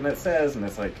farther than it says. And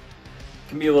it's like, it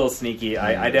can be a little sneaky.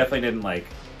 I definitely didn't like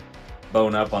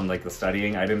bone up on like the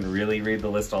studying. I didn't really read the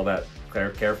list all that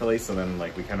carefully. So then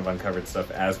like we kind of uncovered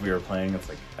stuff as we were playing. It's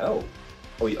like, oh,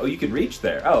 you can reach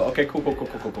there. Oh, okay,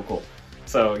 cool.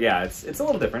 So yeah, it's a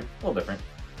little different,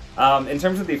 In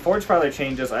terms of the Forge Father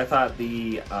changes, I thought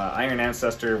the Iron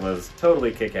Ancestor was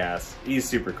totally kick-ass. He's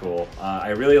super cool. I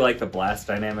really like the blast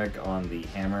dynamic on the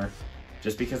hammer,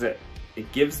 just because it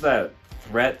gives that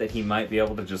threat that he might be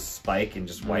able to just spike and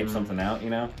just wipe something out, you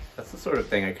know? That's the sort of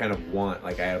thing I kind of want,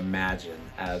 like I imagine,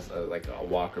 as a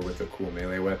walker with a cool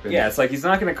melee weapon. Yeah, it's like he's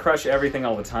not going to crush everything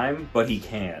all the time, but he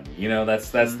can. You know, that's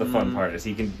the fun part, is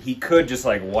he could just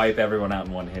like wipe everyone out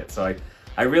in one hit. So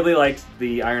I really liked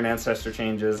the Iron Ancestor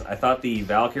changes. I thought the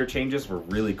Valkyr changes were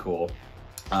really cool.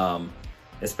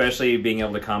 Especially being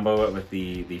able to combo it with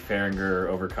the Fahringer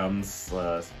overcomes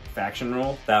faction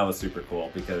rule. That was super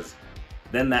cool, because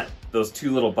then those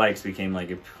two little bikes became like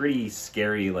a pretty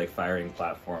scary like firing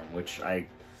platform, which I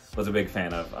was a big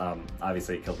fan of.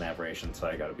 Obviously it killed an aberration, so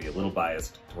I gotta be a little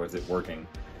biased towards it working.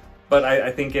 But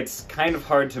I think it's kind of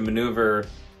hard to maneuver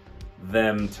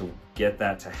them to get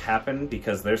that to happen,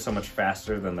 because they're so much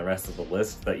faster than the rest of the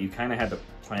list that you kind of had to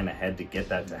plan ahead to get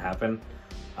that to happen.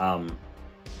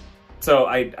 So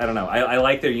I don't know. I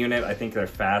like their unit. I think they're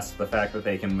fast. The fact that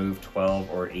they can move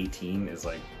 12 or 18 is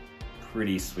like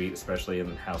pretty sweet, especially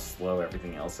in how slow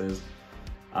everything else is.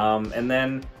 And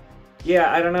then,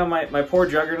 yeah, I don't know. My poor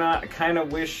Juggernaut, I kind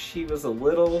of wish he was a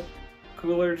little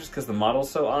cooler, just because the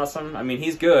model's so awesome. I mean,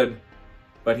 he's good,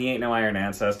 but he ain't no Iron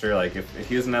Ancestor. Like, if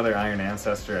he was another Iron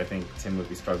Ancestor, I think Tim would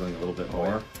be struggling a little bit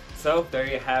more. So there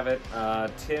you have it.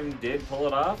 Tim did pull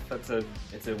it off. It's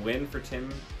a win for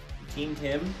Team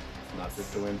Tim. Not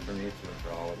just a win for me, it's a win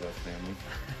for all of us, family.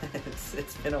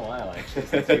 It's been a while, actually.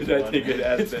 Since we've won. I think it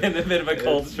has it's been a bit of a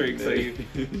cold streak, so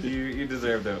you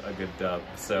deserved a good dub.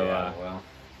 So yeah, well,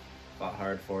 fought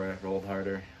hard for it, rolled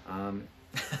harder.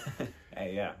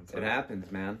 Hey, yeah, it happens,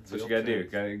 man. That's what you gotta do.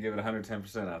 Gotta give it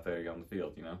 110% out there on the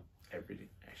field, you know. Every day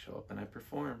I show up and I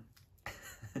perform.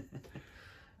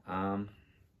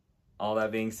 All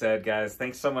that being said, guys,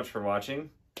 thanks so much for watching.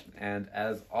 And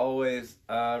as always,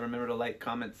 remember to like,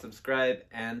 comment, subscribe,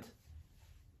 and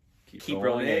keep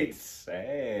rolling eights.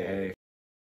 Hey.